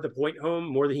hammer the point home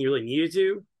more than he really needed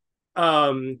to.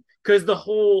 Because the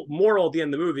whole moral at the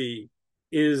end of the movie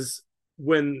is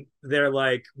when they're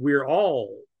like, we're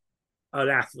all an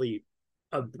athlete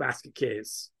of the basket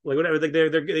case, like whatever, like they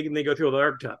go through all the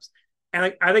archetypes. And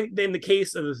like I think in the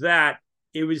case of that,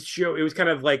 it was kind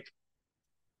of like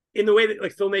in the way that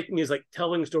like filmmaking is like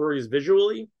telling stories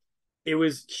visually, it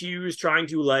was Hughes trying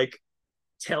to like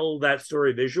tell that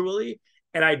story visually.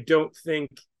 And I don't think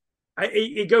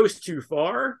it goes too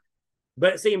far, but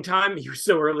at the same time, he was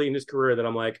so early in his career that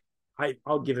I'm like,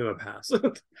 I'll give him a pass.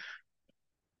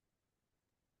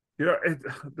 You know,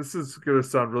 this is gonna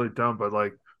sound really dumb, but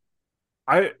like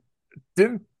I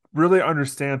didn't really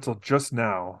understand till just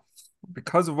now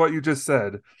because of what you just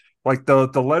said. Like the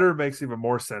letter makes even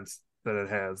more sense than it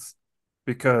has,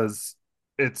 because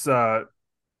it's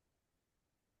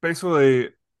basically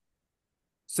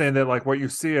saying that like what you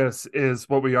see us is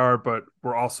what we are, but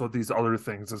we're also these other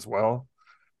things as well.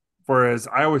 Whereas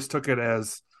I always took it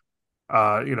as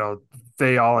you know,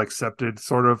 they all accepted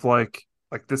sort of like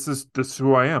this is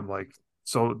who I am. Like,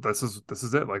 so this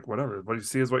is it. Like, whatever. What you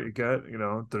see is what you get. You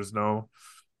know, there's no,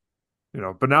 you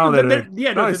know. But now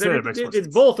it's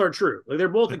both are true. Like they're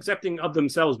both accepting of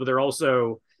themselves, but they're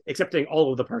also accepting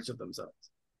all of the parts of themselves.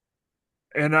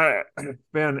 And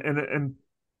and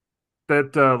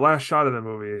that last shot of the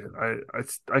movie,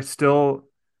 I still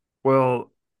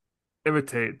will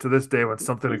imitate to this day when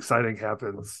something exciting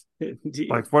happens.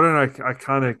 Like, what an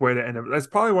iconic way to end it. That's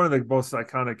probably one of the most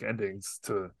iconic endings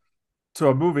to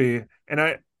a movie.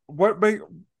 And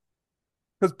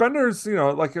because Bender's, you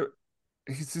know, like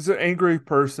he's an angry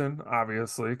person,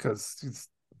 obviously, because he's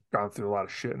gone through a lot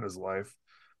of shit in his life.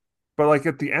 But like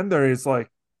at the end there, he's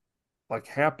like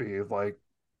happy. Like,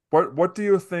 what do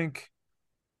you think?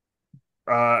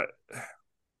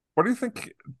 What do you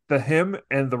think him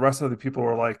and the rest of the people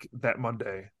were like that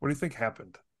Monday? What do you think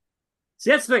happened?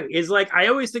 See, that's the thing, is like I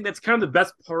always think that's kind of the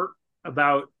best part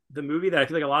about the movie that I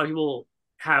feel like a lot of people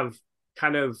have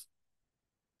kind of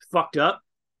fucked up,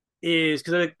 is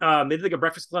because they did like a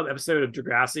Breakfast Club episode of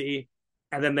Degrassi,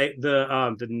 and then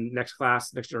the next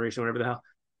generation, whatever the hell,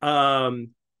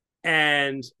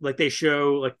 and like they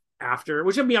show like after,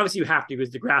 which I mean obviously you have to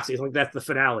because Degrassi is like that's the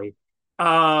finale.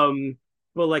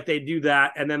 But like they do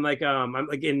that, and then like I'm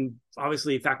like in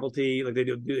obviously Faculty, like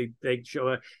they show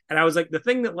it, and I was like, the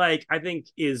thing that like I think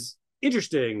is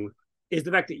interesting is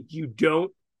the fact that you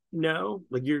don't know,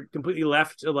 like you're completely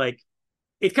left to like,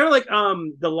 it's kind of like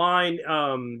the line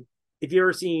if you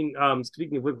ever seen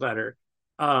speaking of Linklater,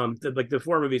 the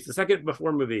before movies, the second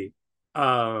before movie,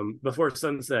 Before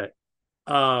Sunset,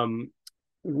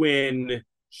 when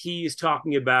he's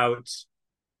talking about,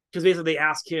 because basically they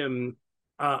ask him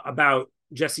about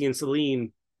Jesse and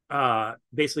Celine,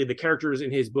 basically the characters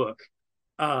in his book.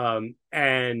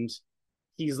 And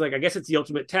he's like, I guess it's the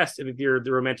ultimate test if you're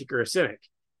the romantic or a cynic.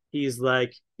 he's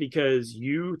like, because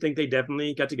you think they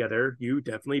definitely got together, you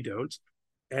definitely don't,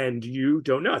 and you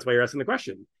don't know. That's why you're asking the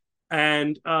question.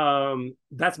 And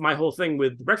that's my whole thing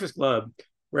with the Breakfast Club,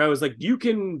 where I was like, you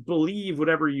can believe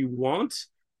whatever you want,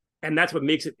 and that's what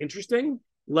makes it interesting.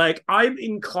 Like, I'm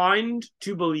inclined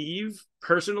to believe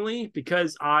personally,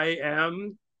 because I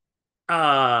am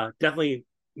definitely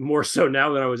more so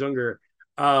now than I was younger,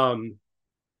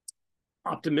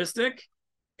 optimistic,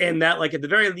 and that, like, at the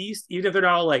very least, even if they're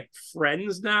not all like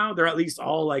friends now, they're at least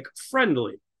all like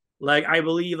friendly. Like, I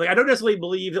believe, like, I don't necessarily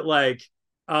believe that, like,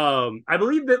 I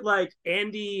believe that, like,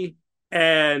 Andy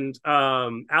and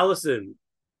Allison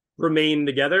remain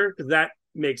together, because that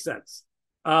makes sense.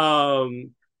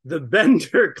 The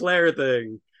Bender Claire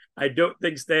thing, I don't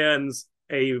think stands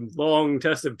a long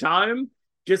test of time,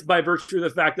 just by virtue of the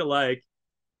fact that, like,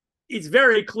 it's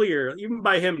very clear, even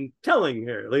by him telling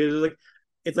her,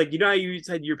 it's like, you know how you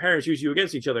said your parents use you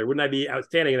against each other? Wouldn't I be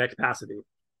outstanding in that capacity?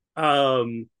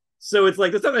 So it's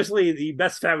like, that's not necessarily the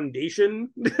best foundation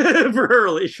for her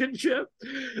relationship.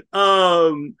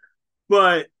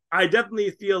 But I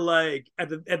definitely feel like at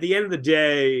the end of the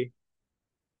day,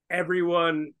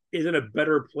 everyone is in a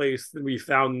better place than we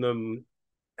found them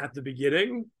at the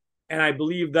beginning. And I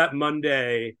believe that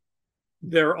Monday,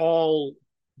 they're all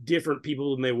different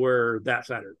people than they were that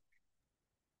Saturday.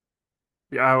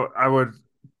 Yeah, I would.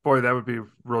 Boy, that would be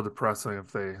real depressing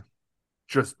if they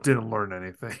just didn't learn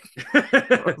anything.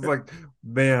 I was like,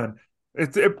 man,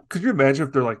 could you imagine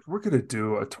if they're like, we're gonna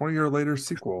do a 20-year later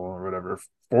sequel or whatever,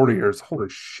 40 years? Holy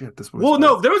shit, this was. Well,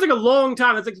 no, there was like a long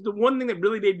time. That's like the one thing that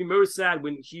really made me most sad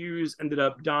when Hughes ended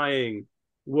up dying,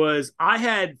 was I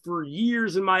had for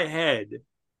years in my head,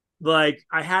 like,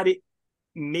 I had it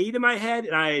made in my head,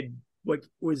 and I like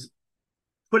was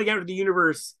putting out to the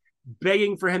universe,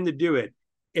 begging for him to do it,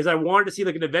 is I wanted to see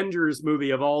like an Avengers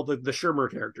movie of all the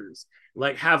Shermer characters,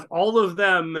 like have all of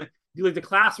them do like the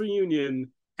class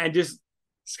reunion, and just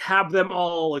have them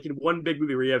all like in one big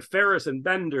movie where you have Ferris and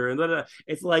Bender and blah, blah.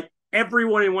 It's like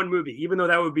everyone in one movie, even though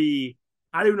that would be,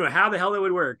 I don't know how the hell that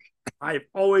would work. I've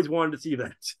always wanted to see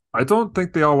that. I don't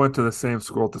think they all went to the same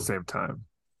school at the same time.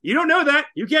 You don't know that.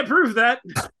 You can't prove that.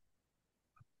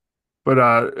 But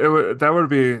that would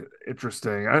be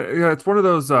interesting. Yeah, it's one of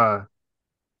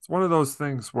those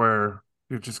things where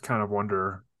you just kind of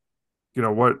wonder,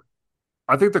 what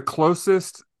I think the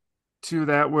closest to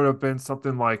that would have been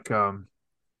something like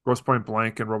Grosse Pointe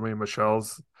Blank and Romeo and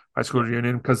Michelle's high school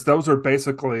reunion, because those are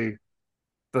basically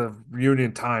the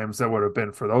reunion times that would have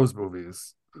been for those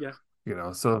movies. Yeah.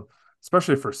 So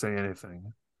especially for Say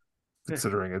Anything,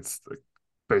 considering it's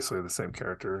basically the same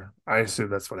character. I assume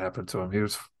that's what happened to him.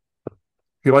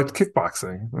 He liked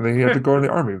kickboxing, and then he had to go in the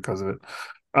army because of it.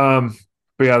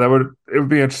 But yeah, it would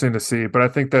be interesting to see. But I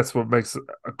think that's what makes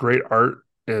a great art,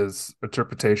 is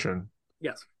interpretation.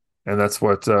 Yes. And that's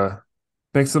what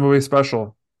makes the movie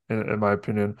special, in my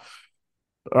opinion.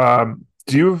 Do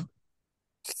you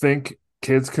think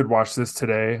kids could watch this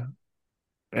today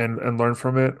and learn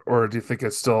from it, or do you think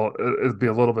it'd be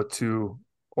a little bit too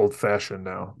old fashioned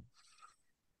now?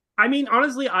 I mean,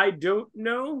 honestly, I don't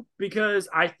know, because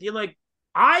I feel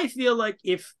like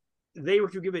if they were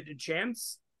to give it a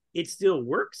chance, it still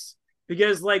works,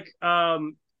 because like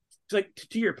to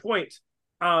your point,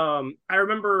 I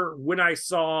remember when I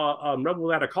saw Rebel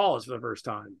Without a Cause for the first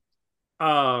time.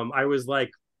 I was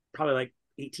like probably like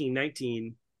 18,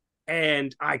 19,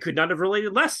 and I could not have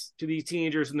related less to these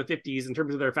teenagers in the 50s in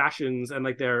terms of their fashions and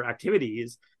like their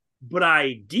activities, but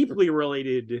I deeply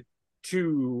related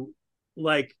to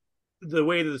like the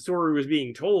way that the story was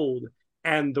being told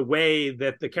and the way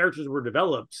that the characters were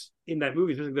developed in that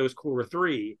movie, especially those core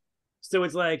three. So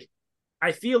it's like,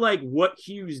 I feel like what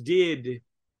Hughes did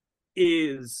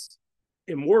is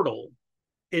immortal.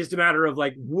 It's just a matter of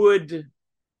like, would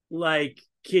like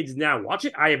kids now watch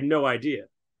it? I have no idea.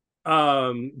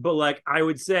 But like, I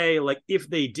would say like, if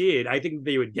they did, I think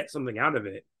they would get something out of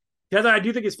it. Because I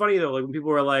do think it's funny though, like when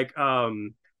people are like,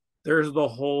 there's the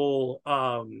whole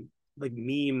like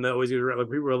meme that always goes around, like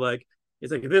people were like,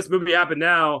 it's like, if this movie happened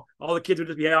now, all the kids would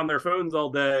just be on their phones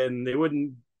all day and they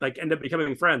wouldn't like end up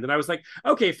becoming friends. And I was like,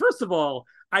 okay, first of all,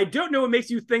 I don't know what makes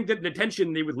you think that in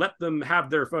detention they would let them have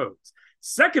their phones.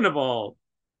 Second of all,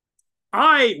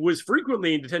 I was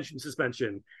frequently in detention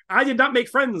suspension. I did not make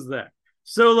friends there.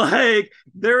 So like,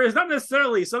 there is not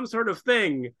necessarily some sort of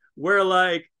thing where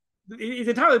like, it's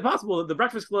entirely possible that the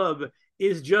Breakfast Club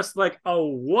is just like a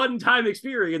one-time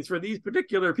experience for these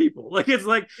particular people. Like, it's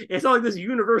not like this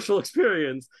universal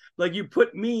experience. Like, you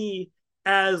put me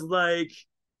as like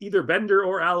either Bender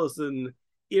or Allison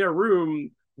in a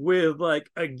room with like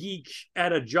a geek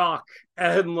and a jock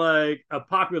and like a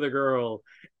popular girl,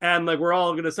 and like we're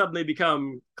all going to suddenly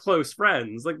become close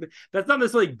friends. Like that's not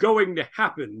necessarily going to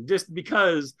happen just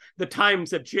because the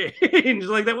times have changed.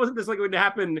 Like that wasn't necessarily going to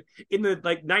happen in the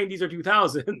like 90s or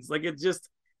 2000s. Like it's just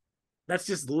that's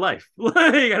just life. Like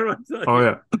I don't know what to tell Oh you.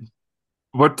 yeah.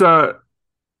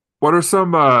 What are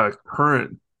some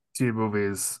current teen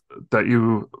movies that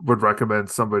you would recommend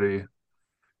somebody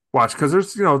watch? Because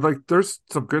there's like there's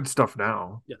some good stuff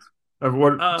now. Yes.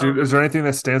 Is there anything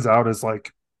that stands out as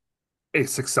like a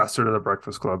successor to The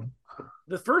Breakfast Club?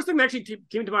 The first thing that actually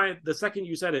came to mind the second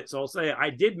you said it, so I'll say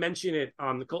I did mention it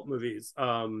on the cult movies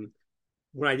when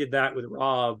I did that with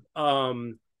Rob.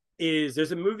 Is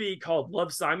there's a movie called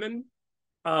Love, Simon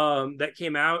that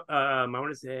came out I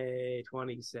want to say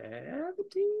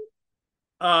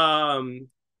 2017,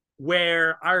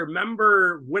 where I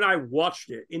remember when I watched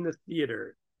it in the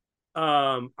theater,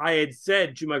 I had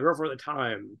said to my girlfriend at the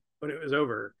time when it was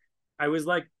over, I was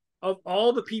like, of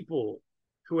all the people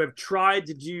who have tried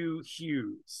to do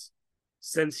Hughes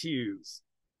since Hughes,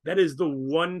 that is the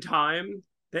one time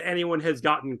that anyone has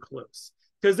gotten close.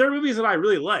 Because there are movies that I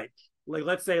really like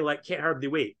let's say like Can't Hardly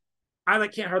Wait. I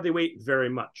like Can't Hardly Wait very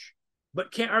much,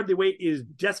 but Can't Hardly Wait is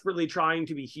desperately trying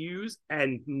to be Hughes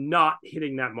and not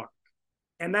hitting that mark,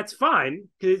 and that's fine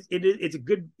because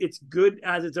it's good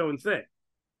as its own thing.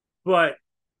 But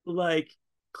like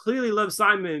clearly, Love,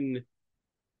 Simon,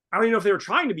 I don't even know if they were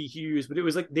trying to be Hughes, but it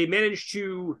was like they managed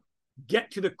to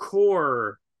get to the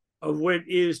core of what it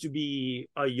is to be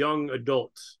a young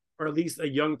adult, or at least a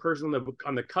young person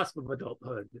on the cusp of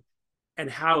adulthood, and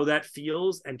how that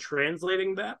feels, and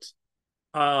translating that.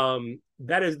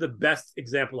 That is the best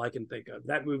example I can think of.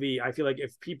 That movie, I feel like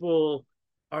if people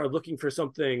are looking for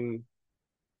something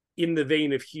in the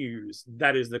vein of Hughes,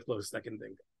 that is the closest I can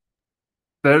think of.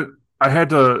 That I had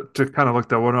to kind of look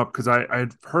that one up because I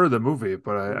had heard of the movie,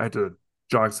 but I had to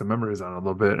jog some memories on it a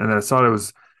little bit, and I saw it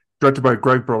was directed by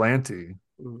Greg Berlanti,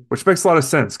 which makes a lot of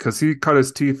sense because he cut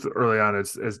his teeth early on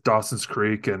as Dawson's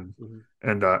Creek and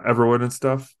Everwood and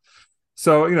stuff.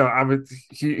 So I mean,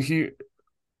 he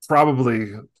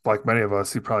probably, like many of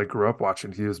us, he probably grew up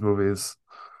watching Hughes movies,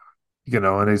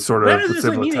 and he sort of that doesn't was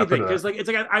necessarily able mean to tap anything into because that. like it's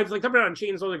like I've like talked about on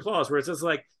Chainsaw and Claws, where it's just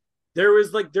like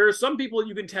there are some people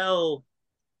you can tell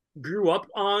grew up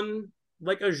on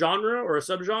like a genre or a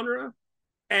subgenre,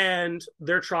 and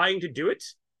they're trying to do it,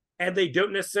 and they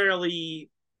don't necessarily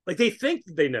like they think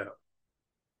they know,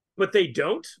 but they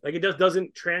don't. Like it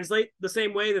doesn't translate the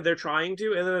same way that they're trying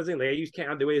to. And then the thing, like I use Can't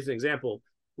Hardly Wait as an example,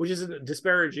 which isn't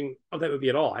disparaging of that movie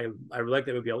at all. I like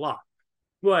that movie a lot,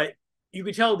 but you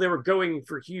could tell they were going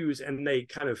for Hughes, and they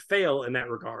kind of fail in that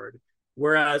regard.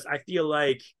 Whereas I feel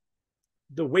like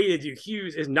the way to do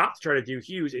Hughes is not to try to do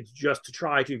Hughes. It's just to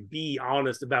try to be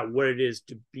honest about what it is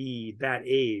to be that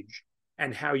age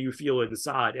and how you feel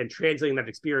inside and translating that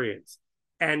experience.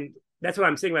 And that's what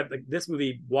I'm saying about like this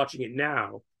movie, watching it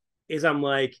now, is I'm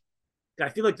like, I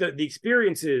feel like the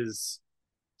experiences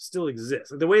still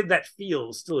exist. Like, the way that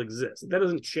feels still exists. That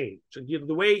doesn't change.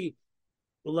 The way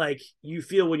like you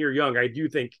feel when you're young, I do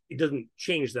think it doesn't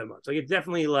change that much. Like it's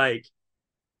definitely like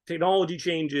technology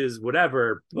changes,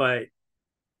 whatever, but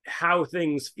how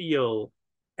things feel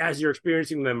as you're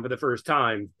experiencing them for the first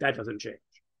time, that doesn't change.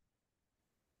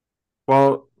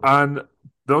 Well,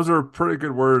 those are pretty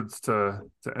good words to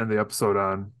end the episode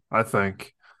on, I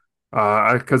think.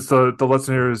 Because the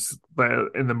lesson here is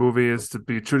in the movie is to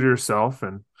be true to yourself,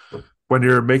 and when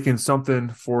you're making something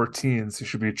for teens, you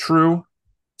should be true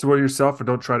to what yourself and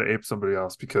don't try to ape somebody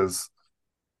else, because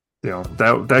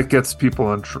that gets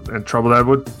people in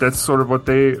trouble. That's sort of what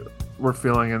they were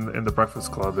feeling in the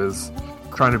Breakfast Club, is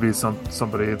trying to be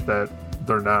somebody that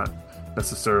they're not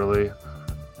necessarily,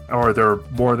 or they're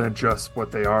more than just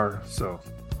what they are. So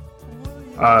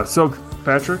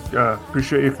Patrick,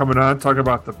 appreciate you coming on, talking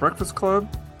about the Breakfast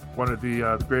Club, one of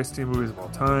the greatest teen movies of all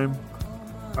time.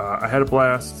 I had a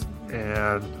blast,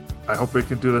 and I hope we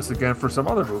can do this again for some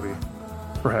other movie,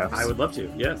 perhaps. I would love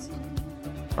to, yes.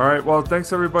 All right, well,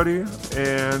 thanks everybody,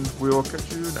 and we will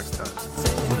catch you next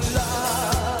time.